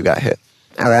stronger as you got hit.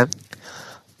 Okay.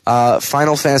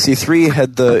 Final Fantasy III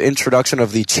had the introduction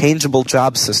of the changeable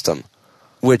job system,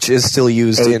 which is still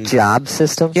used in... job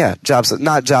system? Yeah,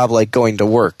 not job like going to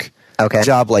work. Okay.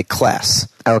 Job like class.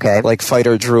 Okay. Like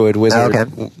fighter, druid, wizard.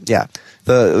 Okay. Yeah.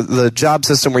 The job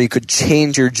system where you could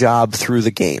change your job through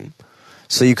the game.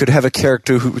 So you could have a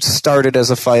character who started as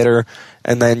a fighter,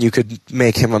 and then you could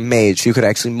make him a mage. You could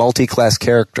actually multi-class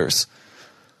characters.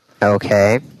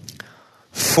 Okay.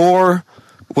 4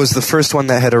 was the first one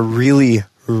that had a really,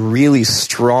 really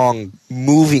strong,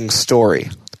 moving story.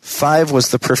 5 was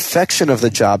the perfection of the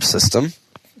job system.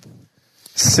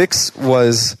 6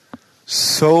 was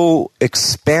so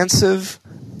expansive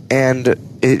and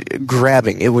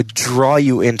grabbing. It would draw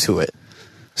you into it.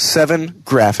 7,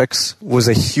 graphics, was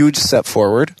a huge step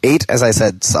forward. 8, as I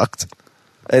said, sucked.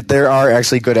 There are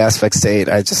actually good aspects to 8.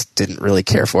 I just didn't really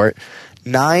care for it.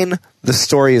 9, the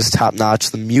story is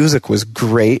top-notch. The music was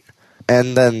great.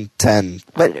 And then 10.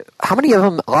 But how many of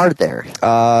them are there?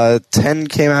 10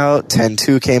 came out.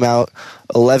 10-2 came out.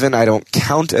 11, I don't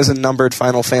count as a numbered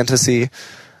Final Fantasy.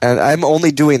 And I'm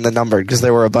only doing the numbered because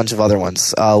there were a bunch of other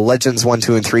ones. Legends 1,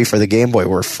 2, and 3 for the Game Boy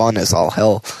were fun as all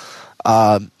hell.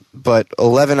 But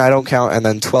 11 I don't count, and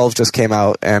then 12 just came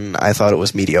out, and I thought it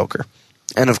was mediocre.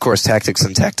 And, of course, Tactics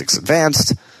and Tactics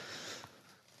Advanced.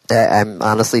 I'm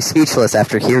honestly speechless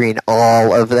after hearing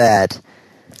all of that.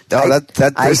 Oh,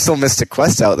 there's still Mystic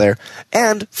Quest out there.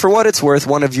 And, for what it's worth,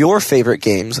 one of your favorite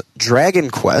games, Dragon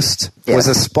Quest, was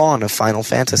a spawn of Final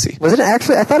Fantasy. Was it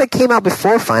actually? I thought it came out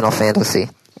before Final Fantasy.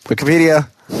 Wikipedia.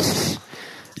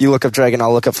 You look up Dragon,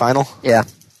 I'll look up Final. Yeah.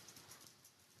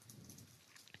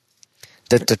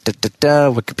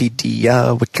 Wikipedia.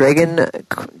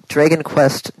 Dragon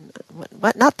Quest.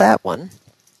 What? Not that one.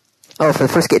 Oh, for the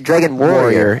first game, Dragon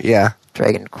Warrior. Yeah.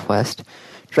 Dragon Quest.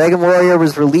 Dragon Warrior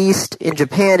was released in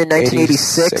Japan in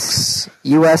 1986,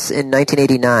 U.S. in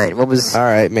 1989. What was... All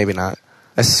right, maybe not.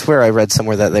 I swear I read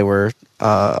somewhere that they were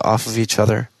off of each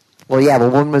other. Well, yeah,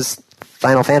 but one was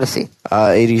Final Fantasy.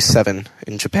 87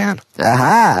 in Japan.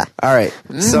 Aha! All right,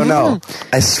 so no.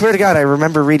 I swear to God, I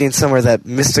remember reading somewhere that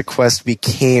Mystic Quest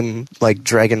became, like,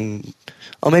 Dragon...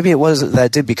 Oh, maybe it was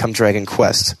that did become Dragon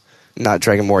Quest, not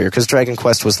Dragon Warrior, because Dragon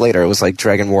Quest was later. It was like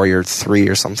Dragon Warrior 3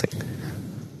 or something.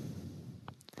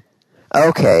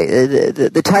 Okay,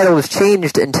 the title was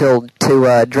changed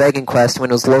to Dragon Quest when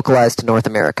it was localized to North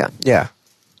America. Yeah.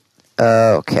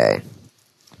 Okay.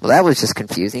 Well, that was just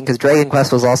confusing, because Dragon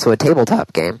Quest was also a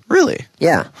tabletop game. Really?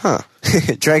 Yeah. Huh.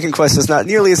 Dragon Quest is not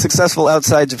nearly as successful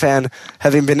outside Japan,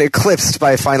 having been eclipsed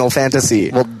by Final Fantasy.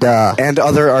 Well, duh. And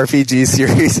other RPG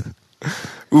series.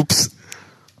 Oops.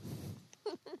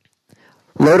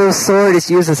 Lodo's sword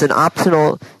is used as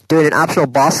during an optional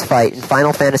boss fight in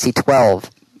Final Fantasy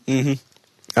 12. Mm-hmm.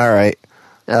 All right.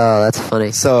 Oh, that's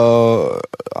funny. So,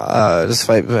 just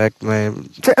fight back my...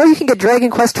 You can get Dragon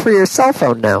Quest for your cell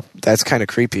phone now. That's kind of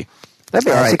creepy. That'd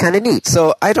be actually kind of neat.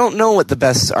 So, I don't know what the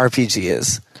best RPG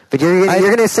is. But you're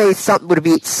going to say would it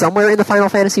be somewhere in the Final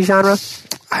Fantasy genre?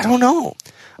 I don't know.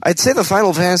 I'd say the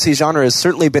Final Fantasy genre has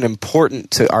certainly been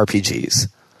important to RPGs.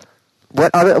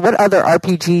 What other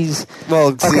RPGs?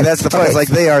 Well, see, okay, that's the point. okay. It's like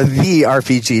they are the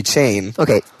RPG chain.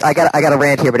 Okay, I got a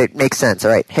rant here, but it makes sense.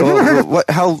 All right. Have you ever heard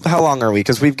of... How long are we?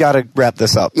 Because we've got to wrap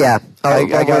this up. Yeah.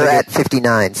 We're at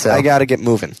 59, so... I got to get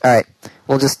moving. All right.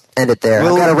 We'll just end it there.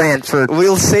 I've got a rant for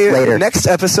We'll say later. Next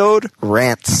episode,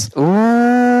 rants.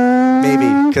 Ooh.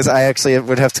 Maybe, because I actually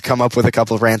would have to come up with a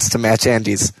couple of rants to match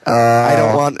Andy's. I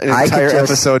don't want an entire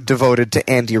episode devoted to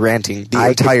Andy ranting the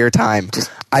entire time.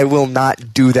 I will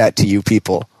not do that to you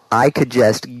people. I could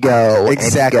just go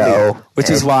exactly, and go. Which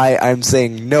is why I'm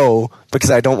saying no, because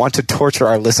I don't want to torture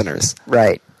our listeners.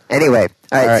 Right. Anyway,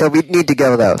 all right, so we need to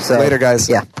go, though. So later, guys.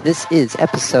 Yeah. This is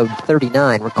episode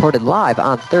 39, recorded live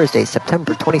on Thursday,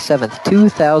 September 27th,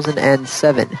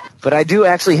 2007. But I do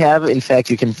actually have, in fact,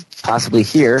 you can possibly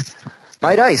hear,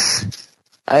 my dice.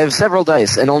 I have several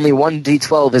dice, and only one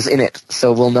D12 is in it,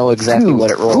 so we'll know exactly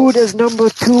what it rolls. Who does number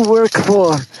 2 work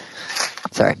for?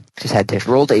 Sorry, just had to.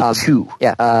 Rolled a 2.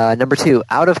 Yeah, number 2.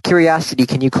 Out of curiosity,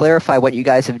 can you clarify what you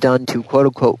guys have done to,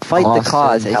 quote-unquote, fight the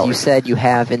cause, as you said you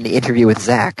have in the interview with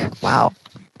Zach? Wow.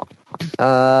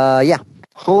 Yeah.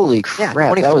 Holy crap,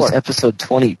 24. That was episode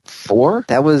 24?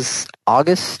 That was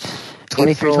August?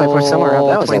 23, 24, somewhere around.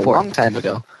 That was 24. a long time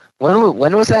ago.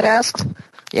 When was that asked?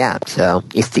 Yeah, so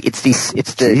it's the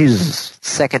Jesus.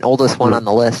 second oldest one on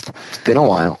the list. It's been a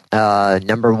while.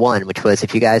 Number 1, which was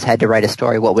if you guys had to write a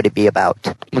story, what would it be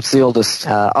about? What's the oldest?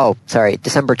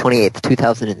 December 28th,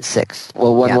 2006.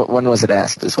 Well, when was it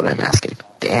asked is what I'm asking.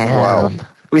 Damn. Wow.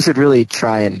 We should really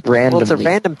try and randomly. Well, it's a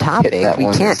random topic. Hit that We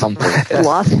one can't. something.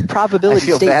 Lost probability I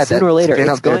feel state bad sooner or later. It's been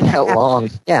It's up there going to that happen. long.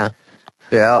 Yeah.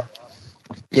 Yeah.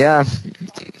 Yeah.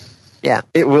 Yeah.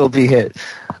 It will be hit.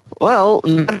 Well,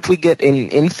 if we get an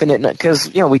infinite,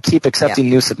 because we keep accepting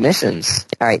new submissions.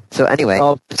 All right. So anyway,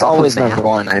 It's always number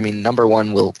 1. I mean, number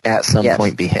 1 will at some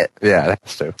point be hit. Yeah,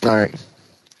 that's true. All right.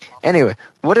 Anyway,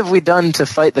 what have we done to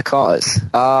fight the cause?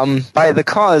 By the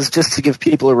cause, just to give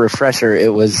people a refresher,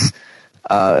 it was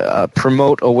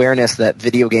promote awareness that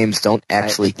video games don't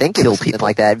actually kill people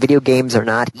like that. Video games are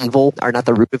not evil, are not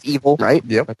the root of evil. Right?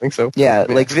 Yep, I think so. Yeah,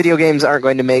 like video games aren't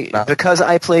going to make... Because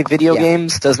I play video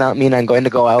games does not mean I'm going to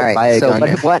go out and buy a gun.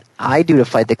 But what I do to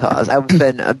fight the cause, I've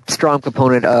been a strong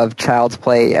proponent of Child's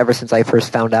Play ever since I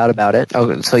first found out about it.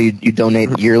 Oh, so you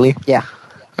donate yearly? Yeah.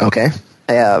 Okay.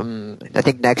 I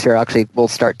think next year actually we'll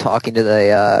start talking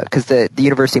to because the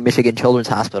University of Michigan Children's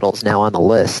Hospital is now on the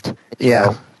list.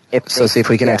 Yeah. So see if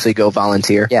we can actually go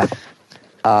volunteer. Yeah.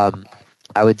 I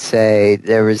would say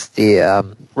there was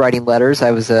the writing letters.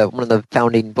 I was one of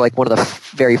the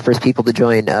very first people to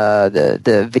join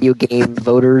the Video Game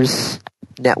Voters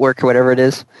Network or whatever it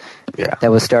is. Yeah.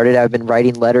 That was started. I've been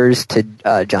writing letters to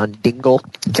John Dingle.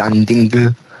 John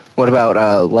Dingle. What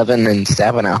about Levin and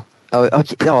Stabenow? Oh,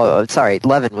 okay. No, sorry.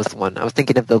 Levin was the one. I was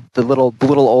thinking of the little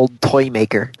old toy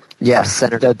maker. Yeah,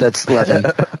 Senator. That's Levin.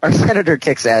 Our senator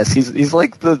kicks ass. He's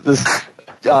like this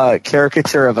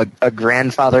caricature of a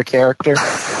grandfather character.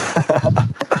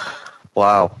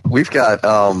 Wow. We've got,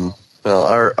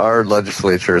 our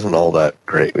legislature isn't all that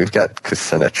great. We've got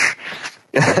Kucinich.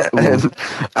 And,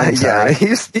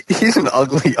 he's an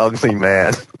ugly, ugly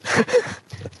man.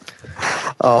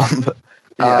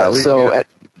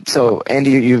 So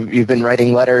Andy, you've been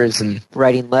writing letters and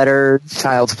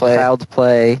Child's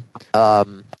Play.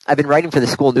 I've been writing for the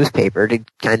school newspaper to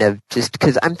kind of just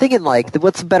because I'm thinking like,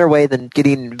 what's a better way than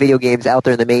getting video games out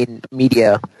there in the main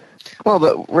media? Well,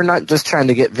 but we're not just trying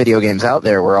to get video games out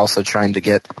there. We're also trying to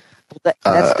get.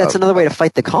 That's another way to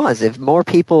fight the cause. If more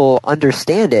people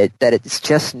understand it, that it's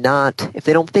just not. If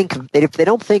they don't think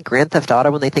Grand Theft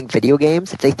Auto when they think video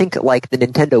games, if they think like the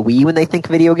Nintendo Wii when they think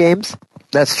video games,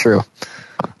 That's true.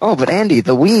 Oh, but Andy,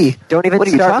 the Wii. don't even What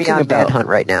are you start me talking on about? Manhunt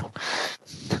right now.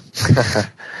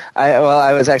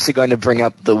 I was actually going to bring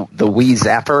up the Wii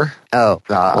Zapper. Oh,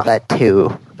 well, that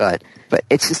too. But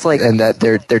it's just like And that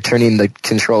they're turning the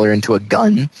controller into a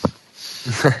gun.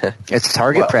 It's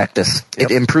target practice.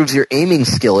 It improves your aiming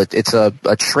skill. It's a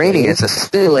training. It's a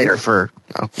simulator for.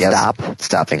 Oh, yes,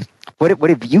 stopping. what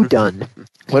have you done?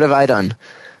 What have I done?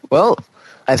 Well,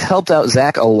 I've helped out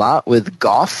Zach a lot with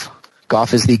GOF.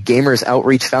 GOF is the Gamers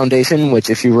Outreach Foundation, which,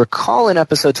 if you recall in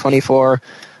episode 24,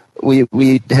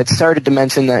 we had started to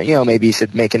mention that, maybe you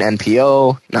should make an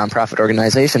NPO, nonprofit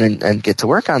organization, and get to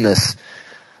work on this.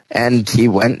 And he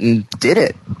went and did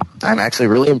it. I'm actually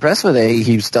really impressed with it.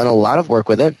 He's done a lot of work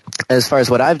with it. As far as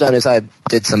what I've done is I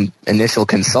did some initial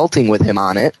consulting with him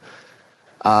on it.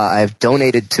 I've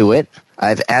donated to it.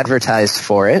 I've advertised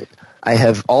for it. I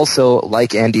have also,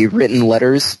 like Andy, written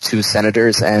letters to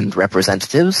senators and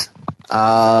representatives.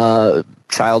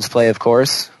 Child's Play, of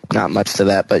course. Not much to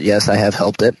that, but yes, I have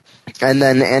helped it. And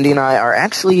then Andy and I are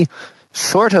actually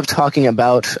sort of talking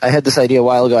about, I had this idea a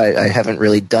while ago, I haven't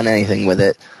really done anything with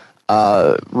it,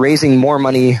 raising more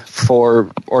money for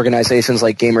organizations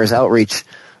like Gamers Outreach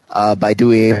by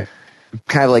doing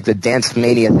kind of like the Dance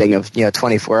Mania thing of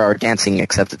 24-hour dancing,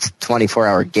 except it's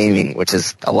 24-hour gaming, which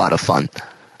is a lot of fun.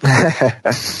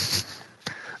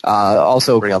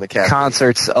 Also, Bring on the cat.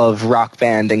 concerts of Rock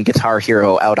Band and Guitar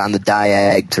Hero out on the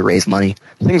Diag to raise money,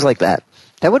 things like that.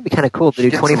 That would be kind of cool to do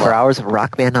Get 24 some, hours of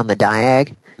Rock Band on the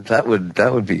Diag. That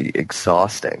would be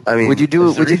exhausting. I mean, Would you do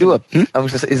is there I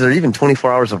was just. Is there even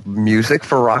 24 hours of music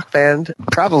for Rock Band?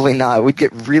 Probably not. We'd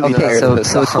get really Okay, tired of the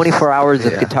so songs. 24 hours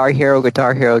of Yeah. Guitar Hero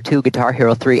 2, Guitar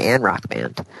Hero 3, and Rock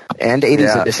Band. and 80s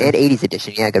Yeah. edition. And 80s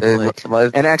edition, yeah, good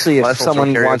point. And actually, if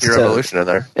someone wants to, Revolution in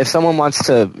there. if someone wants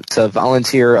to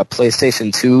volunteer a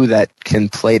PlayStation 2 that can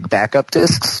play backup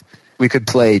discs, we could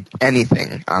play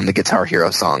anything on the Guitar Hero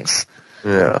songs.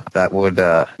 Yeah, that would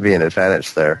be an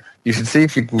advantage there. You should see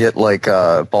if you can get like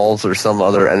Balls or some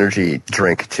other energy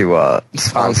drink to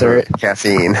Sponsor it.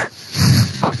 caffeine.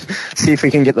 See if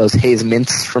we can get those Haze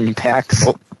Mints from PAX.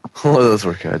 Oh, those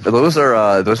were good. Those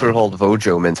are called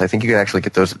Vojo mints. I think you can actually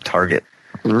get those at Target.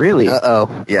 Really?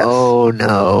 Uh-oh. Yes. Oh,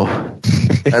 no.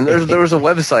 And there was a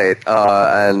website,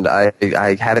 and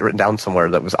I had it written down somewhere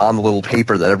that was on the little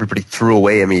paper that everybody threw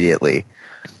away immediately.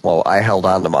 Well, I held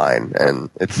on to mine, and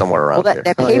it's somewhere around Well, here.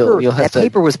 that Oh, paper you'll have that to-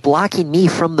 paper was blocking me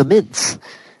from the mints.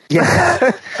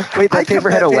 Yeah. Wait, that paper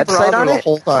had a website on the it?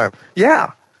 whole time.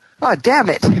 Yeah. Oh, damn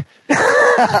it.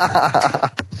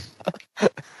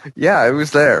 Yeah, it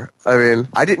was there. I mean,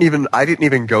 I didn't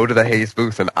even go to the Hayes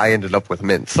booth, and I ended up with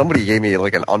mints. Somebody gave me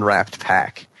like an unwrapped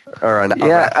pack, or an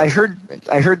Yeah, I heard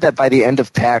that by the end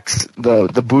of PAX,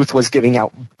 the booth was giving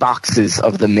out boxes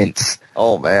of the mints.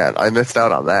 Oh man, I missed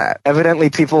out on that. Evidently,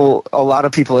 a lot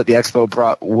of people at the expo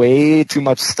brought way too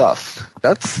much stuff.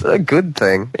 That's a good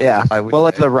thing. Yeah. I would Well,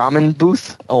 at say. the ramen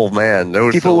booth, Oh man, there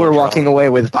was people so were much walking ramen. away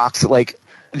with boxes, like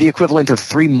the equivalent of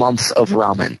 3 months of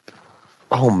ramen.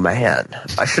 Oh man,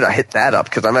 I should have hit that up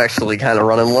because I'm actually kind of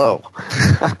running low.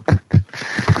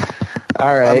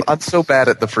 All right. I'm so bad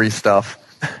at the free stuff.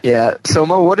 Yeah. So,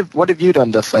 Mo, what have you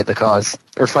done to fight the cause?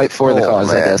 Or fight for the Oh, cause,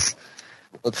 I man. guess.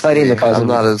 Let's Fighting see. the cause. I'm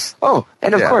not as. Oh,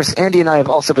 and of Yeah. course, Andy and I have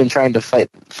also been trying to fight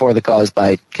for the cause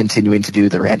by continuing to do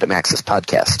the Random Access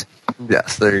podcast.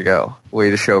 Yes, there you go. Way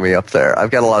to show me up there.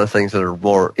 I've got a lot of things that are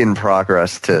more in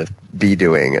progress to be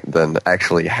doing than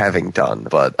actually having done.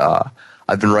 But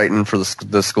I've been writing for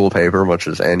the school paper, much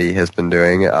as Andy has been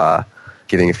doing,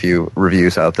 getting a few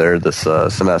reviews out there this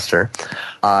semester.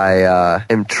 I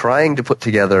am trying to put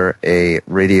together a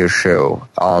radio show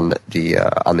on the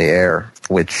air,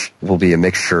 which will be a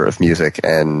mixture of music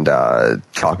and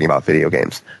talking about video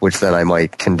games, which then I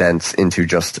might condense into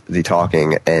just the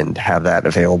talking and have that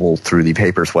available through the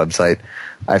paper's website.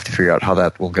 I have to figure out how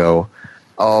that will go.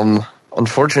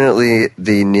 Unfortunately,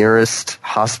 the nearest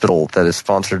hospital that is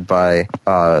sponsored by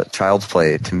Child's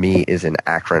Play to me is in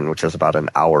Akron, which is about an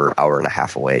hour and a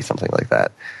half away, something like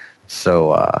that.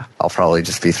 So I'll probably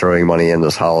just be throwing money in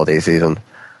this holiday season.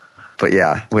 But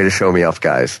yeah, way to show me off,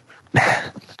 guys.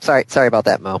 Sorry about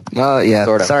that, Mo. Yeah.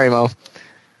 Sort of. Sorry, Mo.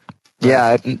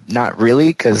 Yeah, not really,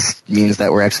 because it means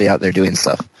that we're actually out there doing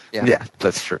stuff. Yeah,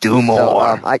 that's true. Do more. So,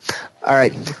 All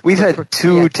right. We've had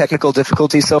two technical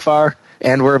difficulties so far.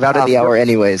 And we're about at the hour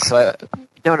anyways, so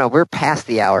No, we're past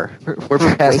the hour. we're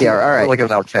past the hour. All right. Like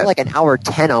an hour 10. We're like an hour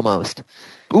 10 almost.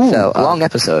 Ooh, So, long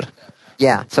episode.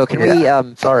 Yeah. So can Yeah.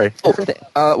 we? Sorry.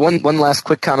 One last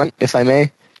quick comment, if I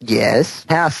may. Yes.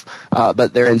 Half,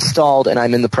 but they're installed, and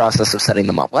I'm in the process of setting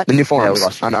them up. What? The new Yeah, forums we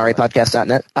lost you. on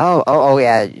rapodcast.net. Oh,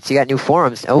 yeah. So you got new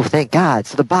forums. Oh, thank God.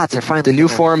 So the bots are finally. The new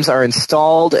forums are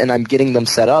installed, and I'm getting them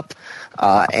set up.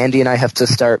 Andy and I have to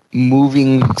start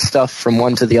moving stuff from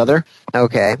one to the other.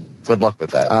 Okay. Good luck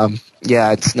with that.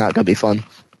 Yeah, it's not going to be fun.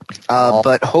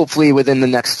 But hopefully within the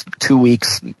next 2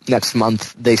 weeks, next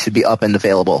month, they should be up and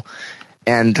available.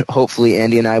 And hopefully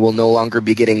Andy and I will no longer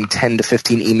be getting 10 to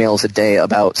 15 emails a day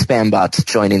about spam bots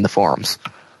joining the forums.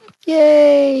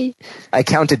 Yay! I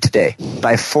counted today.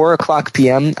 By 4 o'clock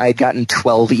p.m., I had gotten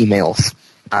 12 emails.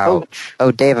 Ouch.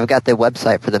 Oh, Dave, I've got the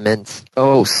website for the mints.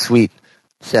 Oh, sweet.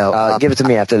 So Give it to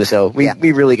me after the show. We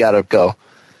really got to go. All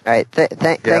right.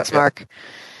 Thanks, Mark.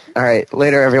 All right.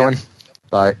 Later, everyone.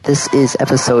 Bye. This is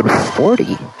episode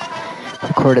 40,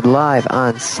 recorded live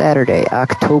on Saturday,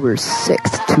 October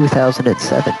 6th,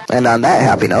 2007. And on that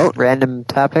happy note, Random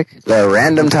topic. the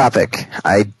random topic.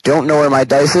 I don't know where my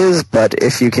dice is, but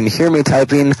if you can hear me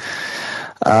typing,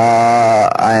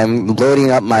 I'm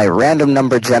loading up my random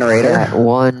number generator. At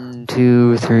 1,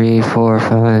 2, 3, 4,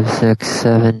 5, 6,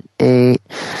 7, 8,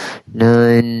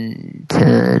 9,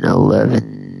 10,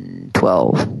 11,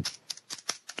 12.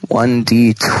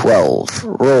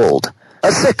 1d12. Rolled.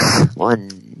 A 6.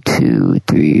 1, 2,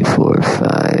 3, 4,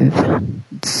 5,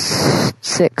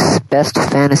 6. Best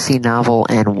fantasy novel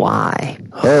and why?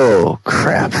 Oh,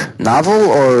 crap. Novel,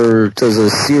 or does a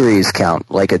series count?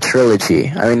 Like a trilogy?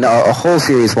 I mean, a whole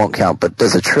series won't count, but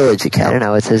does a trilogy I don't count?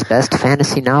 know. It says best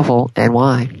fantasy novel and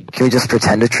why. Can we just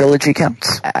pretend a trilogy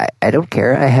counts? I don't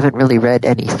care. I haven't really read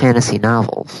any fantasy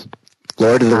novels.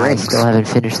 Lord of the I Rings. still haven't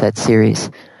finished that series.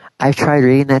 I've tried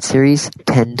reading that series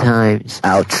 10 times.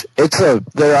 Ouch.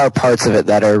 There are parts of it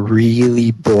that are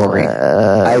really boring.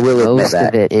 I will admit most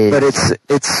that. of it is. But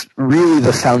it's really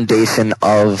the foundation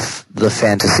of the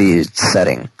fantasy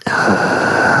setting.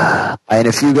 And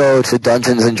if you go to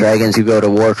Dungeons and Dragons, you go to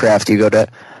Warcraft, you go to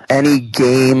any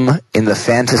game in the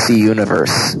fantasy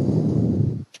universe,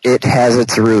 it has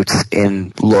its roots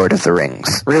in Lord of the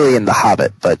Rings. Really in The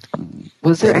Hobbit, but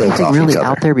Was there it lives anything off really each other.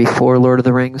 out there before Lord of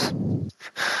the Rings?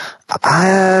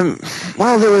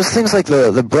 Well, there was things like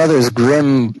the Brothers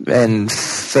Grimm and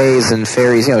Fays and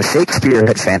Fairies. You know, Shakespeare had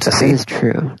That fantasy. is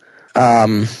true.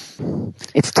 Um,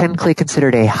 It's technically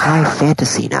considered a high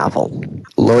fantasy novel.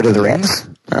 Lord of the Rings.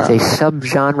 It's a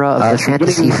subgenre of the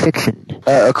fantasy beginning- fiction.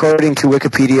 According to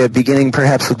Wikipedia, beginning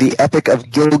perhaps with the Epic of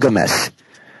Gilgamesh,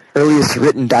 earliest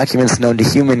written documents known to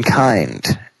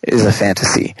humankind, is a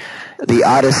fantasy. The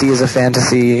Odyssey is a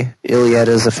fantasy. Iliad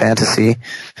is a fantasy.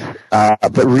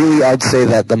 But really, I'd say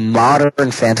that the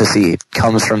modern fantasy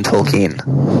comes from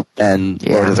Tolkien and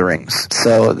Lord of the Rings.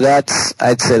 So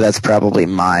I'd say that's probably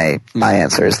my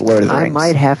answer is Lord of the I Rings.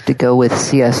 might have to go with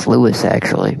C.S. Lewis,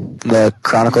 actually. The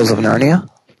Chronicles of Narnia?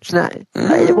 It's not...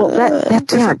 that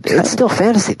different it's still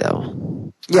fantasy, though.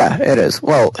 Yeah, it is.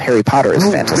 Well, Harry Potter is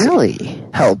Oh, fantasy. really?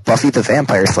 Hell, Buffy the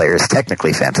Vampire Slayer is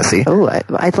technically fantasy. Oh,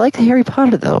 I'd like the Harry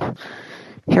Potter, though.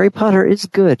 Harry Potter is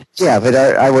good. Yeah, but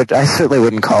I certainly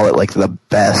wouldn't call it like the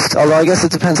best. Although I guess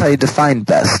it depends how you define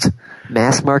best.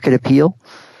 Mass market appeal?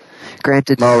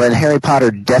 Granted, Well, and Harry Potter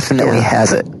definitely Yeah.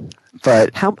 has it.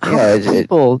 But how you know, many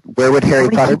people... where would How Harry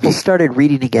many Potter people be? started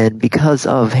reading again because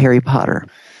of Harry Potter?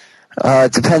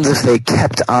 It depends if they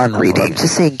kept on reading. I'm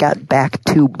just saying got back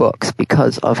to books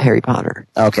because of Harry Potter.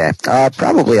 Okay,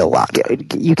 probably a lot.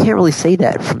 You can't really say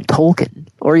that from Tolkien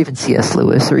or even C.S.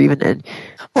 Lewis or even...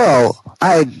 Well,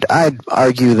 I'd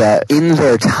argue that in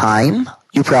their time,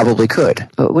 you probably could.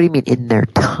 What do you mean in their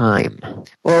time?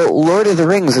 Well, Lord of the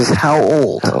Rings is how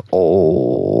old?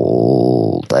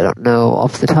 Old. I don't know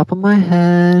off the top of my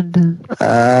head.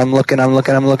 I'm looking.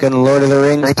 Lord of the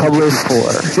Rings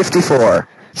published 54.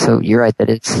 So you're right that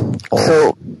it's old.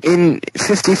 So in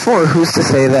 54, who's to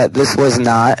say that this was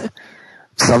not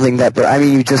something that? I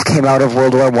mean, you just came out of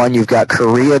World War I. You've got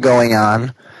Korea going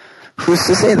on. Who's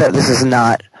to say that this is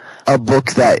not a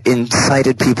book that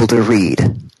incited people to read?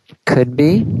 Could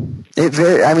be.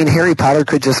 Harry Potter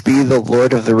could just be the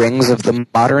Lord of the Rings of the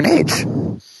modern age,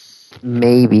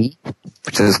 Maybe.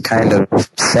 which is kind of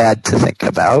sad to think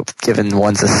about, given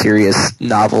one's a serious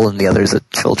novel and the other's a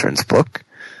children's book.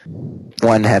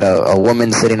 One had a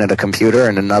woman sitting at a computer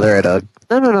and another at a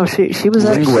No. She was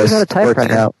at linguist a typewriter.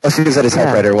 working out. Oh, she was at a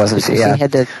typewriter, wasn't she? Yeah. She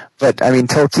had to. But I mean,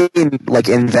 Tolkien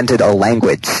invented a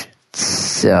language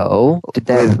So did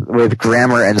that? with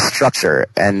grammar and structure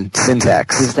and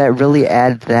syntax. Does that really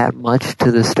add that much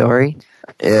to the story?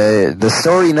 The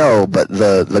story, no, but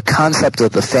the concept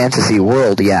of the fantasy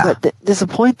world, yeah. But there's a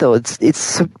point, though.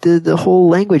 The whole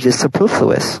language is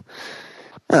superfluous.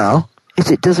 No.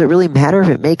 Does it really matter if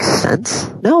it makes sense?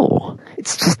 No.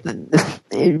 It's just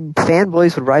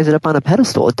fanboys would rise it up on a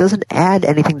pedestal. It doesn't add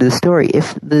anything to the story.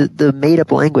 If the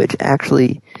made-up language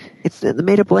actually... the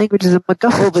made-up language is a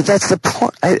MacGuffin. Well, but that's the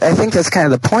point. I think that's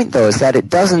kind of the point, though, is that it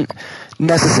doesn't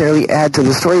necessarily add to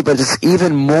the story, but it's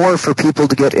even more for people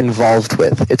to get involved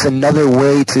with. It's another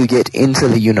way to get into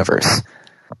the universe.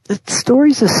 The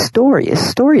story's a story. A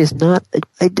story is not...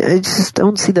 I just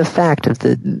don't see the fact of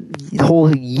the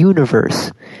whole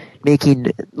universe making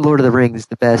Lord of the Rings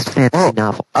the best fantasy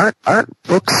novel. Aren't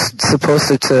books supposed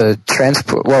to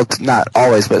transport... Well, not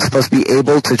always, but supposed to be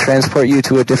able to transport you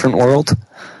to a different world?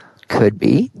 Could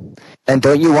be. And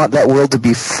don't you want that world to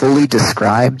be fully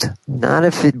described? Not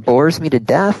if it bores me to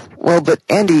death. Well, but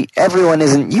Andy, everyone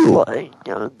isn't you.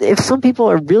 Well, if some people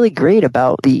are really great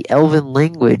about the elven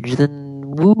language, then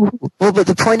woo. Well, but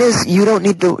the point is, you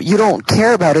don't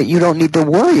care about it, you don't need to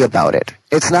worry about it.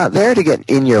 It's not there to get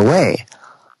in your way.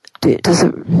 Does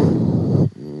it...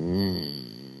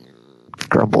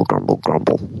 Grumble, grumble,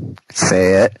 grumble.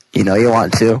 Say it. You know you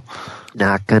want to.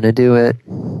 Not gonna do it.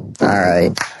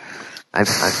 Alright. I'm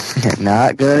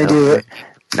not gonna do it.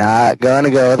 Not gonna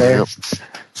go there. Nope.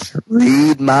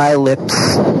 Read my lips.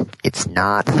 It's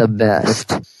not the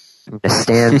best. I'm gonna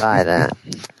stand by that.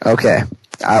 Okay.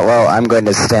 Well, I'm going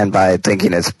to stand by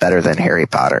thinking it's better than Harry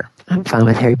Potter. I'm fine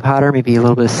with Harry Potter, maybe a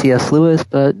little bit of C.S. Lewis,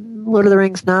 but Lord of the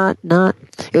Rings, not.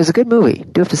 It was a good movie. I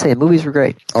do have to say, the movies were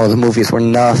great. Oh, the movies were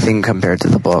nothing compared to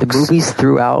the books. The movies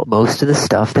threw out most of the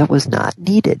stuff that was not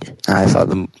needed. I thought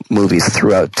the movies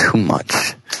threw out too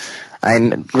much.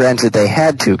 Granted, they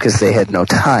had to because they had no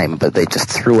time, but they just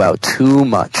threw out too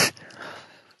much.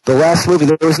 The last movie,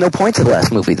 there was no point to the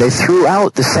last movie. They threw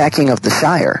out the sacking of the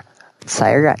Shire.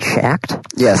 Sire got shacked?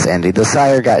 Yes, Andy, the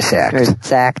Sire got shacked. Or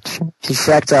sacked? He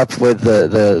shacked up with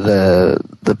the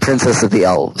Princess of the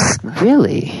Elves.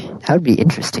 Really? That would be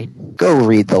interesting. Go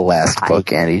read the last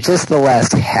book, Andy. Just the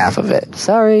last half of it.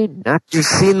 Sorry, not... You've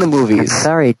seen the movies.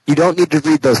 Sorry. You don't need to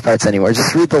read those parts anymore.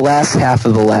 Just read the last half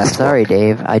of the last Sorry, book.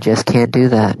 Dave. I just can't do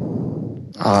that.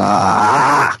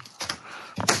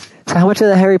 So how much of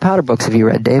the Harry Potter books have you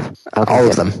read, Dave? Okay, all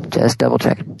of them. Just double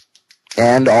checking.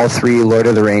 And all 3 Lord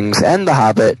of the Rings, and The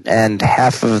Hobbit, and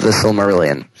half of the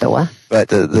Silmarillion. The what? But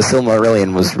the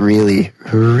Silmarillion was really,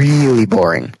 really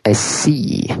boring. I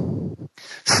see.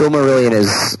 Silmarillion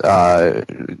is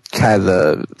kind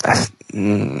of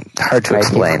hard to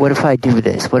explain. What if I do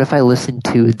this? What if I listen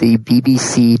to the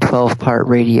BBC 12-part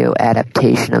radio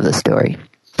adaptation of the story?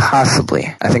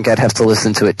 Possibly. I think I'd have to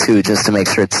listen to it too, just to make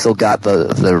sure it's still got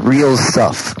the real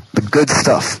stuff, the good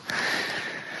stuff.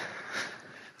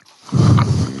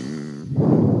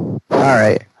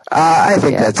 Alright. I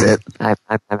think that's it. I'm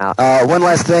out. One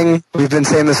last thing. We've been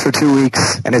saying this for 2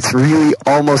 weeks, and it's really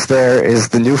almost there, is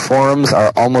the new forums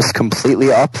are almost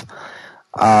completely up.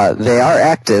 They are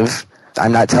active.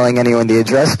 I'm not telling anyone the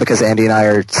address because Andy and I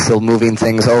are still moving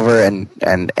things over and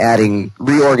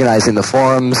reorganizing the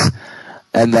forums.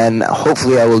 And then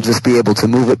hopefully I will just be able to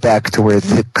move it back to where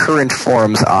the current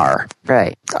forums are.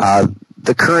 Right.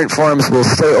 The current forums will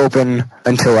stay open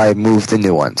until I move the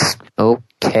new ones.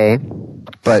 Okay.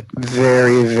 But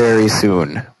very, very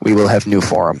soon we will have new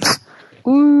forums.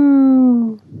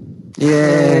 Woo!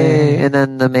 Yay! And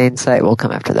then the main site will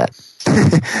come after that.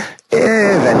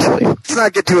 Eventually. Let's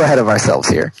not get too ahead of ourselves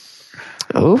here.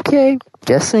 Okay.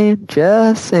 Just saying.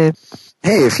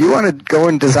 Hey, if you want to go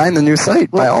and design the new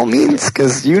site, by all means,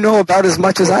 because you know about as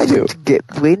much as I do.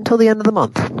 Wait until the end of the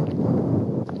month.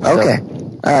 Okay.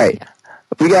 All right.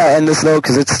 We got to end this, though,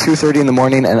 because it's 2:30 in the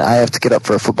morning, and I have to get up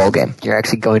for a football game. You're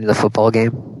actually going to the football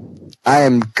game? I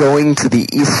am going to the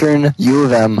Eastern U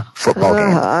of M football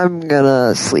game. I'm going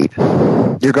to sleep.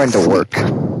 You're going to work.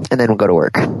 And then we'll go to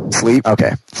work. Sleep?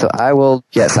 Okay. So I will...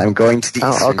 Yes, I'm going to the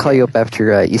Eastern. I'll call you up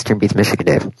after Eastern beats Michigan,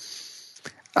 Dave.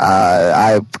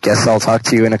 I guess I'll talk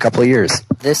to you in a couple of years.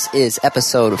 This is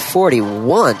episode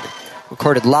 41,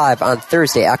 recorded live on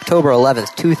Thursday, October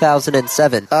 11th,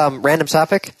 2007. Random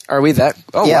topic? Are we that?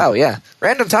 Oh, Yeah. wow, yeah.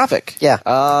 Random topic. Yeah.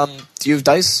 Do you have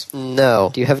dice?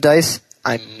 No. Do you have dice?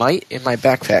 I might in my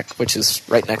backpack, which is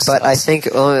right next to But us. I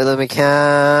think, let me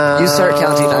count. You start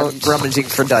counting, I'm rummaging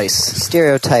for dice.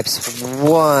 Stereotypes,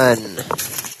 1.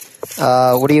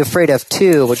 What are you afraid of?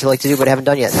 2. What would you like to do but haven't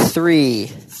done yet?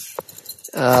 3.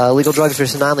 Legal drugs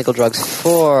versus non-legal drugs,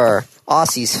 4.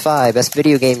 Aussies, 5. Best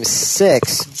video game,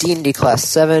 6. D&D class,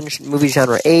 7. Movie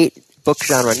genre, 8. Book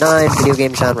genre, 9. Video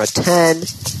game genre, 10.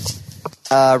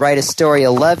 Write a story,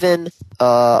 11.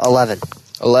 11.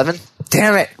 11?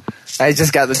 Damn it! I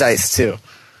just got the dice too.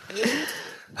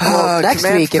 Well, next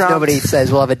command week, if prompt. nobody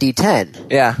says, we'll have a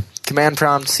D10. Yeah. Command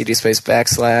prompt, CD space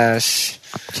backslash,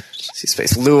 CD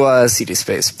space Lua, CD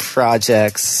space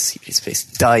projects, CD space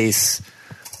dice,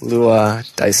 Lua,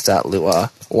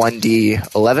 dice.lua,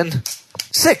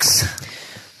 1D11, 6.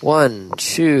 1,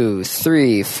 2,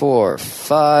 3, 4,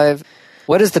 5.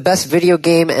 What is the best video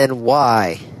game and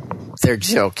why? They're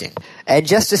joking. And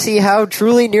just to see how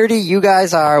truly nerdy you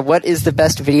guys are, what is the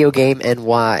best video game and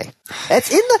why?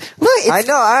 It's in the look. It's, I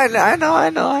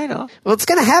know. well, it's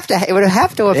gonna have to. It would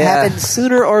have to have Yeah. happened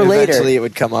sooner or Eventually later. it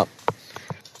would come up.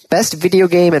 Best video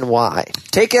game and why?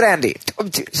 Take it, Andy.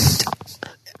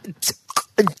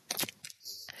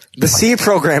 The C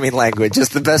programming language is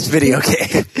the best video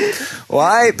game.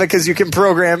 Why? Because you can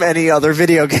program any other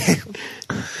video game.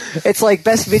 It's like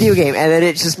best video game, and then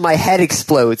it's just my head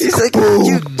explodes. It's like,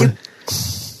 Boom.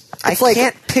 I It's like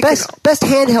can't pick best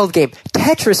handheld game.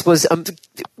 Tetris was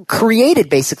created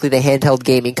basically the handheld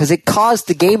gaming because it caused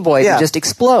the Game Boy Yeah. to just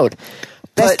explode.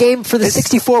 Best But game for the it's-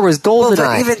 64 was Well, GoldenEye.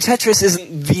 but even Tetris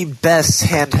isn't the best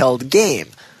handheld game.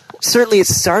 Certainly it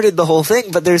started the whole thing,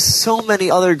 but there's so many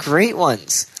other great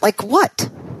ones. Like what?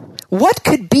 What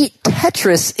could beat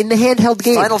Tetris in the handheld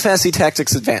game? Final Fantasy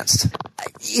Tactics Advanced.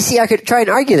 You see, I could try and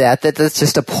argue that that's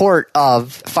just a port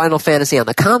of Final Fantasy on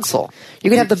the console. You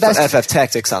could have the best. FF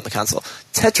Tactics on the console.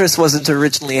 Tetris wasn't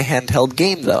originally a handheld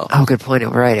game, though. Oh, good point.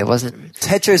 Right, it wasn't.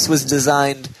 Tetris was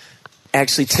designed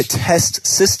actually to test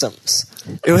systems.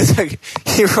 It was like,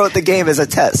 he wrote the game as a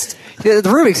test. The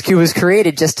Rubik's Cube was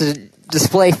created just to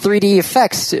display 3D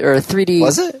effects or 3D.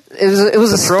 Was it? It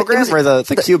was The program or the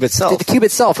cube itself? The cube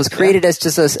itself was created as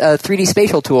just a 3D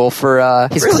spatial tool for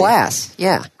his Really? class.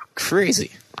 Yeah,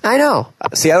 Crazy. I know.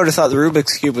 See, I would have thought the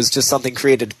Rubik's Cube was just something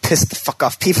created to piss the fuck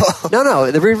off people.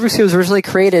 No. The Rubik's Cube was originally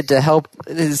created to help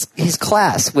his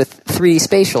class with 3D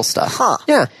spatial stuff. Huh.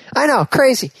 Yeah, I know.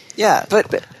 Crazy. Yeah, but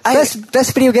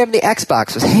Best video game on the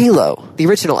Xbox was Halo, the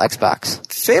original Xbox.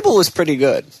 Fable was pretty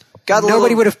good.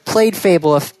 Nobody would have played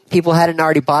Fable if people hadn't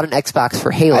already bought an Xbox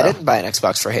for Halo. I didn't buy an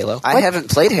Xbox for Halo. I What?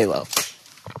 haven't played Halo.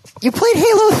 You played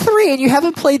Halo 3 and you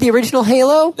haven't played the original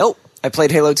Halo? Nope. I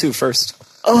played Halo 2 first.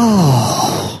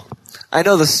 Oh. I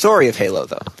know the story of Halo,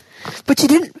 though. But you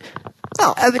didn't.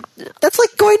 No. I mean, that's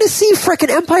like going to see frickin'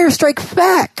 Empire Strikes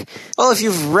Back. Well, if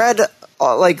you've read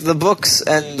like the books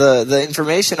and the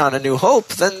information on A New Hope,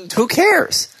 then who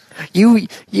cares? You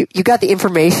got the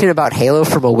information about Halo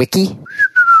from a wiki?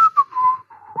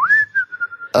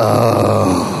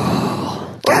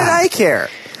 What did I care?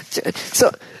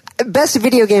 So, best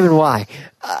video game and why?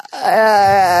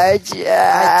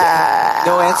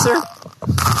 No answer?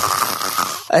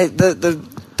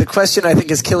 The question, I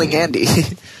think, is killing Andy.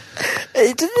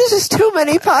 There's just too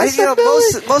many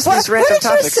possibilities. Most of these random what did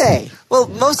topics. you say? Well,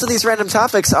 most of these random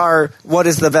topics are what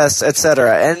is the best,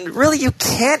 etc. And really, you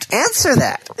can't answer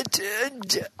that.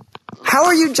 How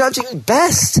are you judging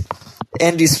best?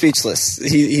 Andy's speechless.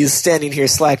 He's standing here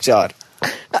slack-jawed.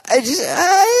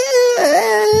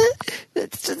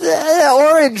 The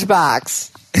orange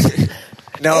box.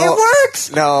 No, It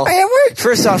works. No, It works.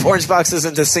 First off, Orange Box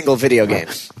isn't a single video game.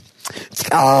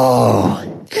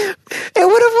 Oh, it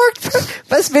would have worked.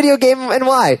 Best video game and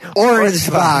why? Orange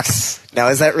box. Now,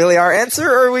 is that really our answer,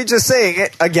 or are we just saying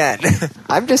it again?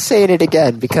 I'm just saying it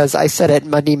again because I said it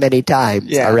many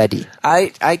times already.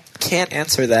 I can't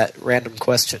answer that random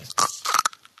question.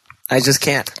 I just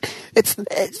can't. It's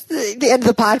the end of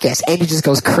the podcast. Andy just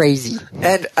goes crazy.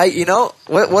 And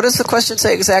what does the question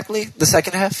say exactly? The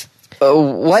second half?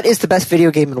 What is the best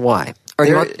video game and why? Or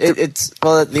do you want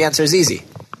the answer is easy.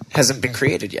 Hasn't been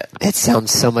created yet. it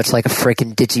sounds so much like a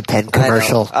freaking DigiPen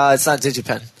commercial. I know. It's not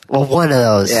DigiPen. Well, one of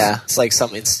those. Yeah, it's like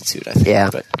some institute, I think. Yeah.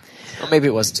 But maybe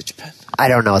it was DigiPen. I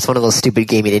don't know. It's one of those stupid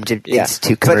gaming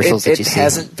institute commercials but that you it see.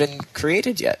 hasn't been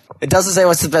created yet. It doesn't say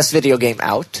what's the best video game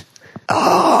out.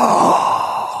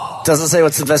 Doesn't say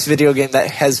what's the best video game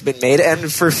that has been made.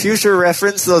 And for future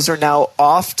reference, those are now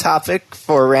off topic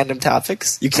for random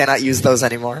topics. You cannot use those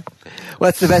anymore.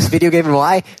 What's the best video game and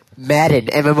why? Madden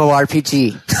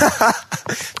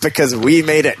MMORPG. Because we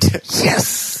made it.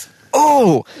 Yes.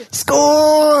 Oh,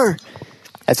 score.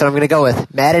 That's what I'm going to go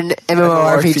with. Madden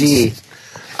MMORPG.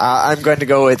 I'm going to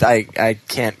go with I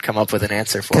can't come up with an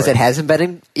answer for it. Because it hasn't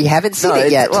been. You haven't seen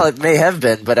it yet. Well, it may have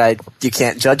been, but you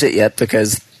can't judge it yet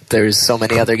because there's so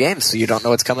many other games, so you don't know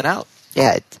what's coming out.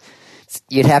 Yeah.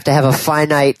 You'd have to have a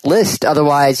finite list.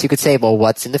 Otherwise, you could say, well,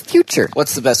 what's in the future?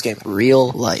 What's the best game?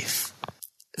 Real life.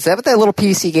 Is that what that little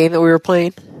PC game that we were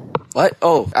playing? What?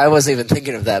 Oh, I wasn't even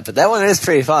thinking of that, but that one is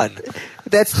pretty fun.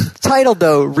 That's titled,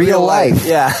 though, Real Life.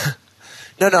 Yeah.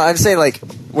 No, I'm saying like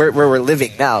where we're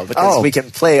living now because Oh. we can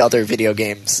play other video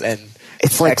games and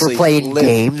It's like we're actually playing live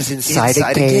games inside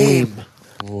a game.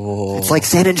 Whoa. It's like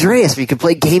San Andreas, where you can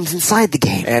play games inside the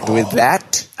game. And with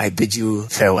that, I bid you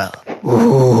farewell.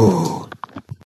 Ooh.